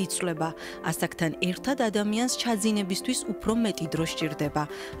ნამდვილად იცვლება. ასაკთან ერთად ადამიანს ჩაძინებისთვის უფრო მეტი დრო სჭირდება.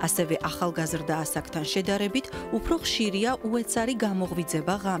 ასევე ახალგაზრდა ასაკთან შედარებით უფრო ხშირია უეცარი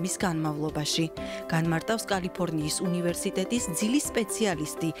გამოღვიძება ღამის განმავლობაში. განმარტავს კალიფორნიის უნივერსიტეტის ძილის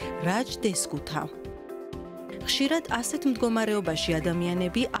სპეციალისტი რაჯ დესკუთა. ხშირად ასეთ მდგომარეობაში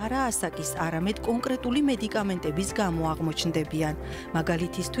ადამიანები არა ასაკის, არამედ კონკრეტული მედიკამენტების გამო აღმოჩნდებიან.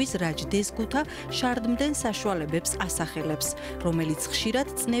 მაგალითისთვის რაჯ დესკუთა შარდმდენ საშუალებებს ასახელებს, რომელიც ხშირად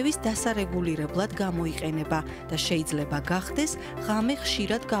წნევის დასარეგულირებლად გამოიყენება და შეიძლება გახდეს ღამე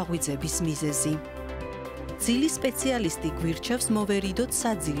ხშირად გაღვიძების მიზეზი. ძილის სპეციალისტი გვირჩევს მოვერიდოთ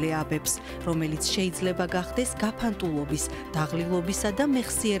საძილე აბებს, რომელიც შეიძლება გახდეს გაფანტულობის, დაღლილობისა და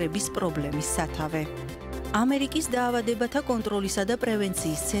მეხსიერების პრობლემის სათავე. ამერიკის დაავადებათა კონტროლისა და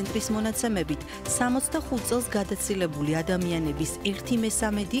პრევენციის ცენტრის მონაცემებით 65 წელს გადაცილებული ადამიანების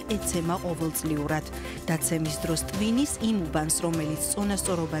 1/3 ეცემა ყოველწლიურად. დაცემის დროს ტვინის იმ უბანს, რომელიც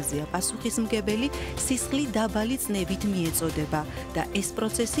წონასწორობაზეა პასუხისმგებელი, სისხლი დაბალი წნევით მიეწოდება და ეს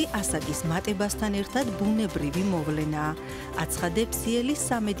პროცესი ასაკის მატებასთან ერთად ბუნებრივი მოვლენაა. აცხადებს იელის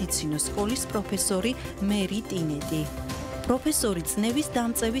სამედიცინო სკოლის პროფესორი მერი ტინეტი. პროფესორი წნევის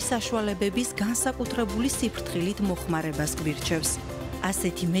დამწევის საშუალებების განსაკუთრებული სიფრთხილით მოხმარებას გვირჩევს.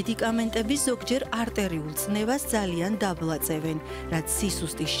 ასეთი მედიკამენტები ზოგჯერ არტერიულ წნევას ძალიან დაბლაწევენ, რაც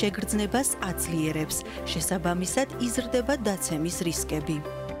სისუსტის შეგრძნებას აძლიერებს. შესაბამისად იზრდება დაცემის რისკები.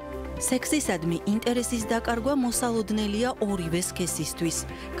 სექსისადმი ინტერესის დაკარგვა მოსალოდნელია ორივე სქესისთვის.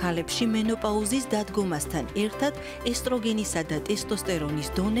 ქალებში მენოპაუზის დადგომასთან ერთად ესტროგენისა და ტესტოსტერონის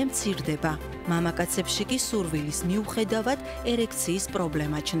დონე მცირდება. მამაკაცებში კი სურვილის მიუხედავად ერექციის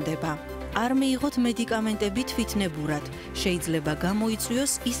პრობლემა ჩნდება. არ მიიღოთ მედიკამენტები თვითნებურად. შეიძლება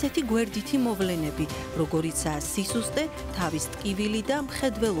გამოიწვიოს ისეთი გვერდითი მოვლენები, როგორიცაა სისუსტე, თავის ტკივილი და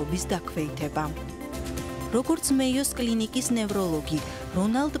მხედველობის დაქვეითება. როგორც მეიოს კლინიკის ნევროლოგი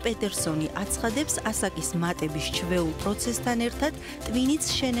რონალდ პეტერსონი აცხადებს, ასაკის მატების ჩვეულ პროცესთან ერთად ტვინიც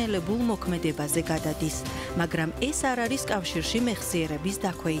შენელებულ მოქმედებაზე გადადის, მაგრამ ეს არ არის კავშირში მეხსიერების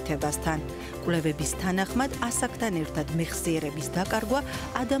დაქვეითებასთან. კვლევების თანახმად ასაკთან ერთად მეხსიერების დაკარგვა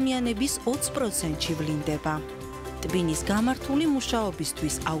ადამიანების 20%-ში ვლინდება. ტვინის გამართული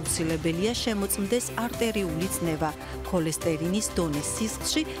მუშაობისთვის აუცილებელია შემოწმდეს არტერიული წნევა, ქოლესტერინის დონე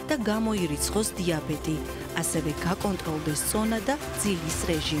სისხლში და გამოირიცხოს დიაბეტი, ასევე გაკონტროლდეს წონა და ძილის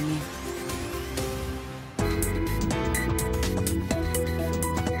რეჟიმი.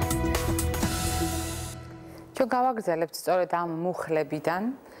 ჩვენ გავაგრძელებთ სწორედ ამ მუხლებიდან,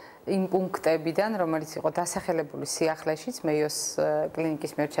 იმ პუნქტებიდან, რომელიც იყო დასახელებული სიახლეშიც მეიოს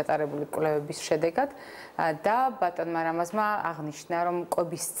კლინიკის მიერ ჩატარებული კვლევების შედეგად და ბატონმა რამაზმა აღნიშნა, რომ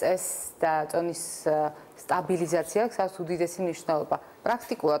კვების წესს და წონის სტაბილიზაცია აქვს უდიდესი მნიშვნელობა.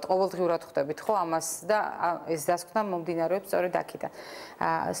 პრაქტიკულად ყოველდღიურად ხვდებით ხო ამას და ეს დასკვნა მომდინარეობს სწორედ აქედან.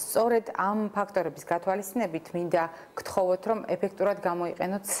 სწორედ ამ ფაქტორების გათვალისწინებით მინდა გთხოვოთ, რომ ეფექტურად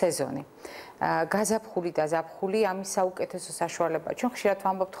გამოიყენოთ სეზონი. გაზაფხული და ზაფხული ამის საუკეთესო საშუალებაა. ჩვენ ხშირად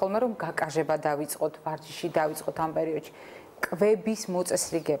ვამბობთ ხოლმე, რომ გაკაჟება დავიწყოთ, ვარჯიში დავიწყოთ ამ პერიოდში. კვების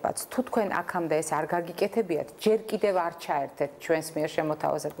მოწესრიგებაც. თუ თქვენ აქამდე ეს არ გაგიკეთებიათ, ჯერ კიდევ არ ჩაერთეთ ჩვენს მიერ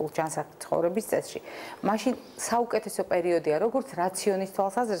შემოთავაზებულ ჯანსაღ ცხოვრების წესში. მაშინ საუკეთესო პერიოდია როგორც რაციონის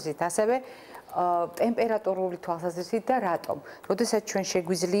თვალსაზრისით, ასევე ტემპერატურული თვალსაზრისით და რატომ? როდესაც ჩვენ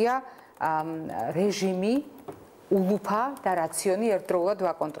შეგვიძლია რეჟიმი ულუფა და რაციონი ერთდროულად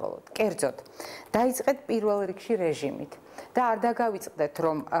ვაკონტროლოთ. კერძოდ, დაიწყეთ პირველ რიგში რეჟიმით და არ დაგავიწყდეთ,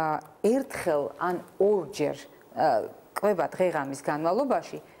 რომ ერთხელ ან ორჯერ კვება დღე-ღამის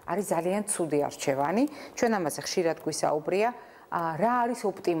განმავლობაში არის ძალიან ცუდი არჩევანი. ჩვენ ამაზე ხშირად გვისაუბრია, რა არის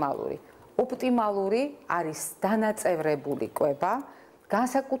ოპტიმალური. ოპტიმალური არის დანაწევრებული კვება,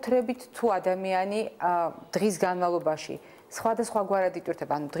 განსაკუთრებით თუ ადამიანი დღის განმავლობაში სხვადასხვაგვარად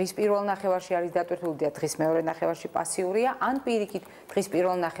იტვირთება, ანუ დღის პირველ ნახევარში არის დატვირთული და დღის მეორე ნახევარში პასიურია, ან პირიქით დღის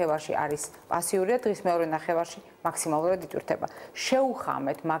პირველ ნახევარში არის პასიურია, დღის მეორე ნახევარში მაქსიმალურად იტვირთება.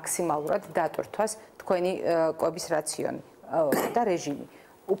 შეუხამეთ მაქსიმალურად დატვირთვას თქვენი კვების რაციონი და რეჟიმი.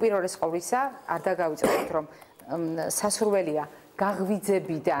 უპირველეს ყოვლისა, არ დაგავიწყდეთ, რომ სასურველია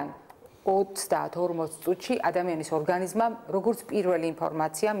გაღვიძებიდან 30-40 წუთში ადამიანის ორგანიზმმა როგორც პირველი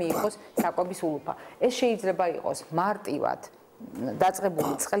ინფორმაცია მიიღოს საკვების ულუფა. ეს შეიძლება იყოს მარტივად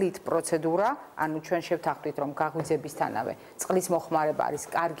დაწყებული წყლით პროცედურა, ანუ ჩვენ შევთანხმდით, რომ გაღვიძებისთანავე წყლის მოხმარება არის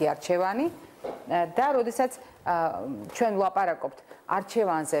კარგი არჩევანი და როდესაც ჩვენ ვლაპარაკობთ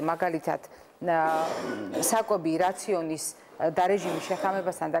არჩევანზე, მაგალითად საკვები რაციონის და რეჟიმის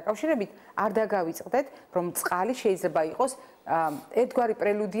შეხამებასთან დაკავშირებით, არ დაგავიწყდეთ, რომ წყალი შეიძლება იყოს ერთგვარი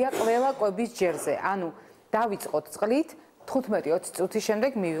პრელუდია ყველა კვების ჯერზე. ანუ დავიწყოთ წყლით, 15-20 წუთის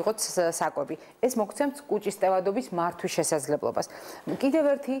შემდეგ მივიღოთ საკვები. ეს მოგცემთ კუჭის ტევადობის მართვის შესაძლებლობას. კიდევ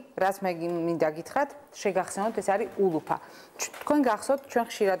ერთი, რაც მე მინდა გითხრათ, შეგახსენოთ, ეს არის ულუფა. თქვენ გახსოვთ, ჩვენ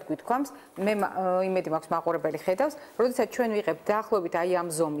ხშირად გვითქვამს, მე იმედი მაქვს მაყურებელი ხედავს, როდესაც ჩვენ ვიღებთ დაახლოებით აი ამ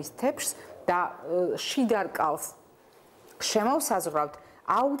ზომის თეფშს და შიდარკალს შემოვსაზღვრავთ,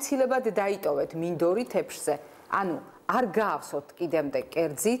 აუცილებლად დაიტოვეთ მინდორი თეფშზე. ანუ არ გაავსოთ კიდემდე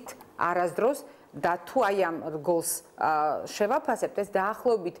კერძით არასდროს და თუ აი ამ რგოლს შევაფასებთ, ეს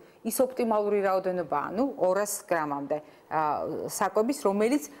დაახლოებით ის ოპტიმალური რაოდენობა, ანუ 200 გრამამდე საკვების,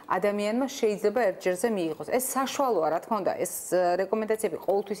 რომელიც ადამიანმა შეიძლება ერთჯერზე მიიღოს. ეს საშუალოა, რა თქმა უნდა, ეს რეკომენდაციები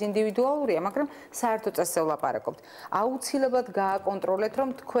ყოველთვის ინდივიდუალურია, მაგრამ საერთო წესზე ვლაპარაკობთ. აუცილებლად გააკონტროლეთ, რომ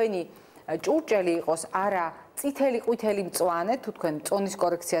თქვენი ჭურჭელი იყოს არა წითელი ყვითელი მწვანე, თუ თქვენ წონის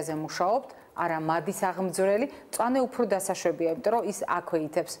კორექციაზე მუშაობთ, არა მადის აღმძვრელი, მწვანე უფრო დასაშვებია, იმიტომ რომ ის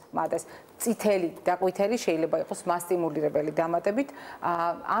აქვეითებს მადას. წითელი და ყვითელი შეიძლება იყოს მასტიმულირებელი დამატებით,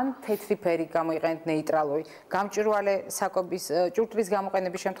 ან თეთრი ფერი გამოიყენეთ ნეიტრალური. გამჭვირვალე საკვების ჭურჭლის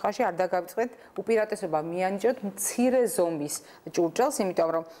გამოყენების შემთხვევაში არ დაგავიწყდეთ, უპირატესობა მიანიჭოთ მცირე ზომის ჭურჭელს, იმიტომ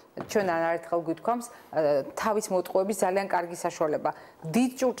რომ ჩვენ არაერთხელ გვითქვამს, თავის მოტყუების ძალიან კარგი საშუალება.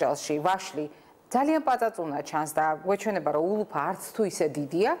 დიდ ჭურჭელში ვაშლი ძალიან პაწაწუნა ჩანს და გვეჩვენება რომ ულუფა არც თუ ისე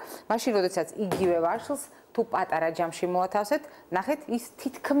დიდია, მაშინ როდესაც იგივე ვარშლს თუ პატარა ჯამში მოათავსეთ, ნახეთ ის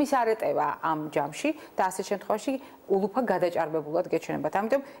თითქმის არ ეტევა ამ ჯამში და ასეთ შემთხვევაში ულუფა გადაჭარბებულად გეჩვენებათ.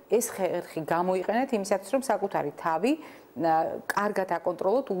 ამიტომ ეს ხერხი გამოიყენეთ იმისათვის რომ საკუთარი თავი კარგად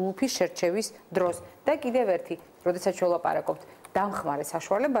აკონტროლოთ ულუფის შერჩევის დროს. და კიდევ ერთი, როდესაც შევლაპარაკობთ დამხმარე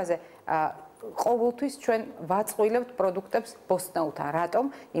საშუალებაზე, ყოველთვის ჩვენ ვაწყვილებთ პროდუქტებს ბოსტნეულთან. რატომ?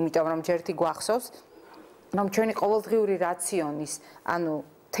 იმიტომ რომ ჯერთი გვახსოვს, რომ ჩვენი ყოველდღიური რაციონის, ანუ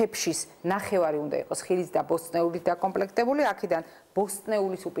თეფშის ნახევარი უნდა იყოს ხილით და ბოსტნეულით დაკომპლექტებული, აქედან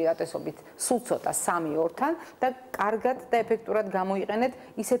ბოსტნეულის უპირატესობით სულ ცოტა 3-2-თან და კარგად და ეფექტურად გამოიყენეთ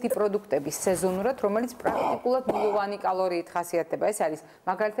ისეთი პროდუქტების სეზონურად, რომელიც პრაქტიკულად ნულოვანი კალორიით ხასიათდება. ეს არის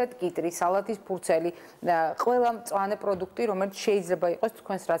მაგალითად კიტრი, სალათის ფურცელი, ყველა მწვანე პროდუქტი, რომელიც შეიძლება იყოს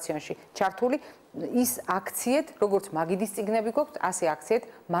თქვენს რაციონში ჩართული. ის აქციეთ, როგორც მაგიდის წიგნები გვაქვს, ასე აქციეთ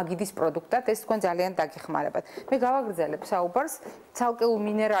მაგიდის პროდუქტად, ეს თქვენ ძალიან დაგეხმარებათ. მე გავაგრძელებ საუბარს ცალკეულ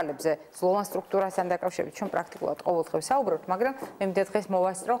მინერალებზე, ზლოვან სტრუქტურასთან დაკავშირებით, ჩვენ პრაქტიკულად ყოველდღე საუბრობთ, მაგრამ მე მინდა დღეს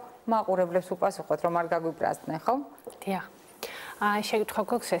მოვასწრო მაყურებლებს უპასუხოთ, რომ არ გაგვიბრაზდნენ, ხო? დიახ. შეკითხვა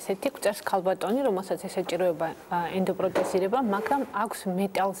გვაქვს ესეთი, გვწერს ქალბატონი, რომელსაც ესაჭიროება ენდოპროტეზირება, მაგრამ აქვს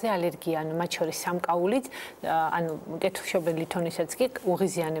მეტალზე ალერგია, ანუ მათ შორის სამკაულიც, ანუ კეთილშობილი ლითონისაც კი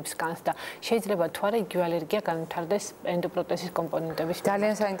უღიზიანებს განს და შეიძლება თუ არა იგივე ალერგია განვითარდეს ენდოპროტეზის კომპონენტების.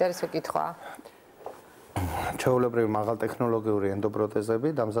 ძალიან საინტერესო კითხვაა. ჩვეულებრივი მაღალტექნოლოგიური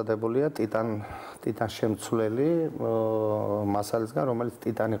ენდოპროტეზები დამზადებულია ტიტანშემცვლელი მასალისგან, რომელიც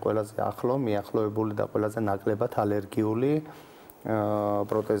ტიტანი ყველაზე ახლო, მიახლოებული და ყველაზე ნაკლებად ალერგიული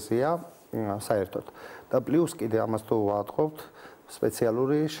პროტეზია საერთოდ. და პლუს კიდე ამას თუ ვატყობთ,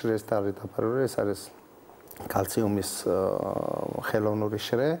 სპეციალური შრესთან დაფარული, ეს არის კალციუმის ხელოვნური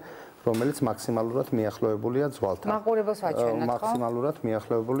შრე, რომელიც მაქსიმალურად მიახლოებულია ძვალთან. მაყურებელს ვაჩვენოთ, ხო? მაქსიმალურად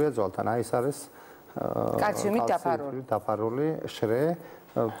მიახლოებულია ძვალთან. აი ეს არის კალციუმით დაფარული შრე,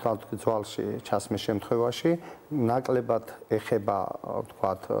 ძვალში ჩასმის შემთხვევაში ნაკლებად ეხება,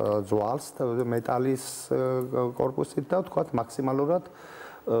 ვთქვათ, ძვალს მეტალის კორპუსით და ვთქვათ, მაქსიმალურად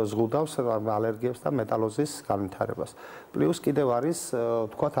ზღუდავს ალერგიებს და მეტალოზის განვითარებას. პლუს კიდევ არის,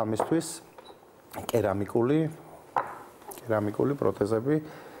 ვთქვათ, ამისთვის კერამიკული პროტეზები,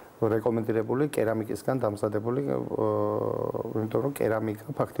 რეკომენდირებული კერამიკისგან დამზადებული, იმიტომ რომ კერამიკა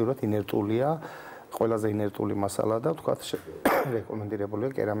ფაქტიურად ინერტულია, ყველაზე ინერტული მასალა და ვთქვათ,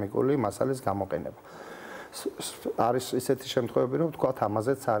 რეკომენდირებულია კერამიკული მასალის გამოყენება. არის ისეთი შემთხვევები, რომ ვთქვათ,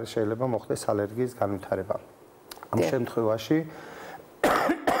 ამაზეც არის შეიძლება მოხდეს ალერგიის განვითარება. ამ შემთხვევაში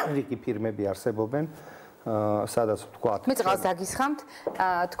რიგი ფირმები არსებობენ, სადაც ვთქვათ, მე წყალს დაგისხამთ,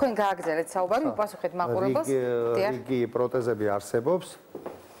 თქვენ გააგრძელეთ საუბარი, უპასუხეთ მაყურებელს. რიგი პროტეზები არსებობს,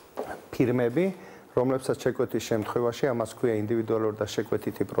 ფირმები, რომლებსაც შეკვეთის შემთხვევაში ამას ქვია ინდივიდუალური და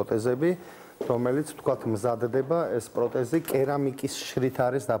შეკვეთითი პროტეზები, რომელიც ვთქვათ მზადდება ეს პროტეზი კერამიკის შრით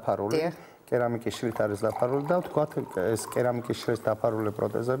არის დაფარული. კერამიკის შრით არის დაფარული და ვთქვათ ეს კერამიკის შრით დაფარული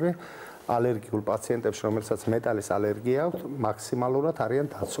პროტეზები ალერგიულ პაციენტებში, რომელსაც მეტალის ალერგია აქვთ, მაქსიმალურად არიან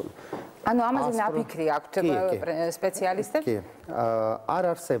დაცული. ანუ ამაზე ნაფიქრი აქვთ სპეციალისტებს? კი. არ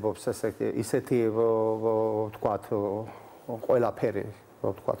არსებობს ისეთი ვთქვათ ყველაფერი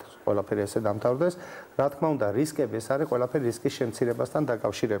ყველაფერი ესე დამთავრდეს. რა თქმა უნდა, რისკები ეს არის ყველაფერი რისკის შემცირებასთან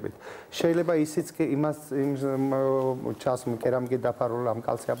დაკავშირებით. შეიძლება ისიც კი იმას ჩასმ კერამიკით დაფარულ, ამ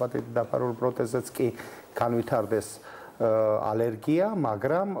კალციაპატით დაფარულ პროტეზებს კი განვითარდეს ალერგია,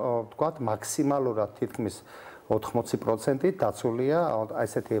 მაგრამ ვთქვათ, მაქსიმალურად თითქმის 80% დაცულია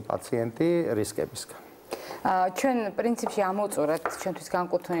ესეთი პაციენტი რისკებისგან. ჩვენ პრინციპში ამოვწურებთ ჩვენთვის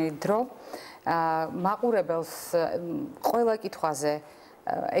განკუთვნილი დრო. მაყურებელს ყველა კითხვაზე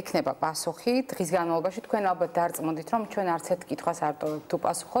ექნება პასუხი დღის განმავლობაში. თქვენ ალბათ დარწმუნდით, რომ ჩვენ არც ერთ კითხვას არ ტოვებთ თუ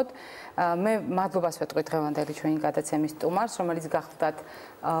პასუხოთ. მე მადლობას ვეტყვი დღევანდელი ჩვენი გადაცემის სტუმარს, რომელიც გახლდათ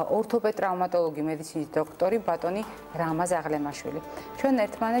ორთოპედ-ტრავმატოლოგი, მედიცინის დოქტორი ბატონი რამაზ აღლემაშვილი. ჩვენ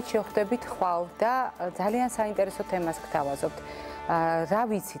ერთმანეთს შევხვდებით ხვალ და ძალიან საინტერესო თემას გთავაზობთ. რა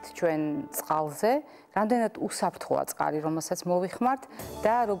ვიცით ჩვენ წყალზე, რამდენად უსაფრთხოა წყალი, რომელსაც მოვიხმართ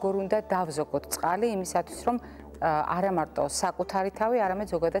და როგორ უნდა დავზოგოთ წყალი იმისათვის, რომ არა მარტო საკუთარი თავი, არამედ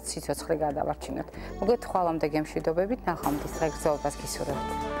ზოგადად სიცოცხლე გადავარჩინოთ. მოგეთ ხვალამდე გემშვიდობებით, ნახვამდის დღე გრძელობას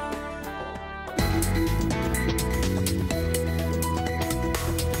გისურვებთ.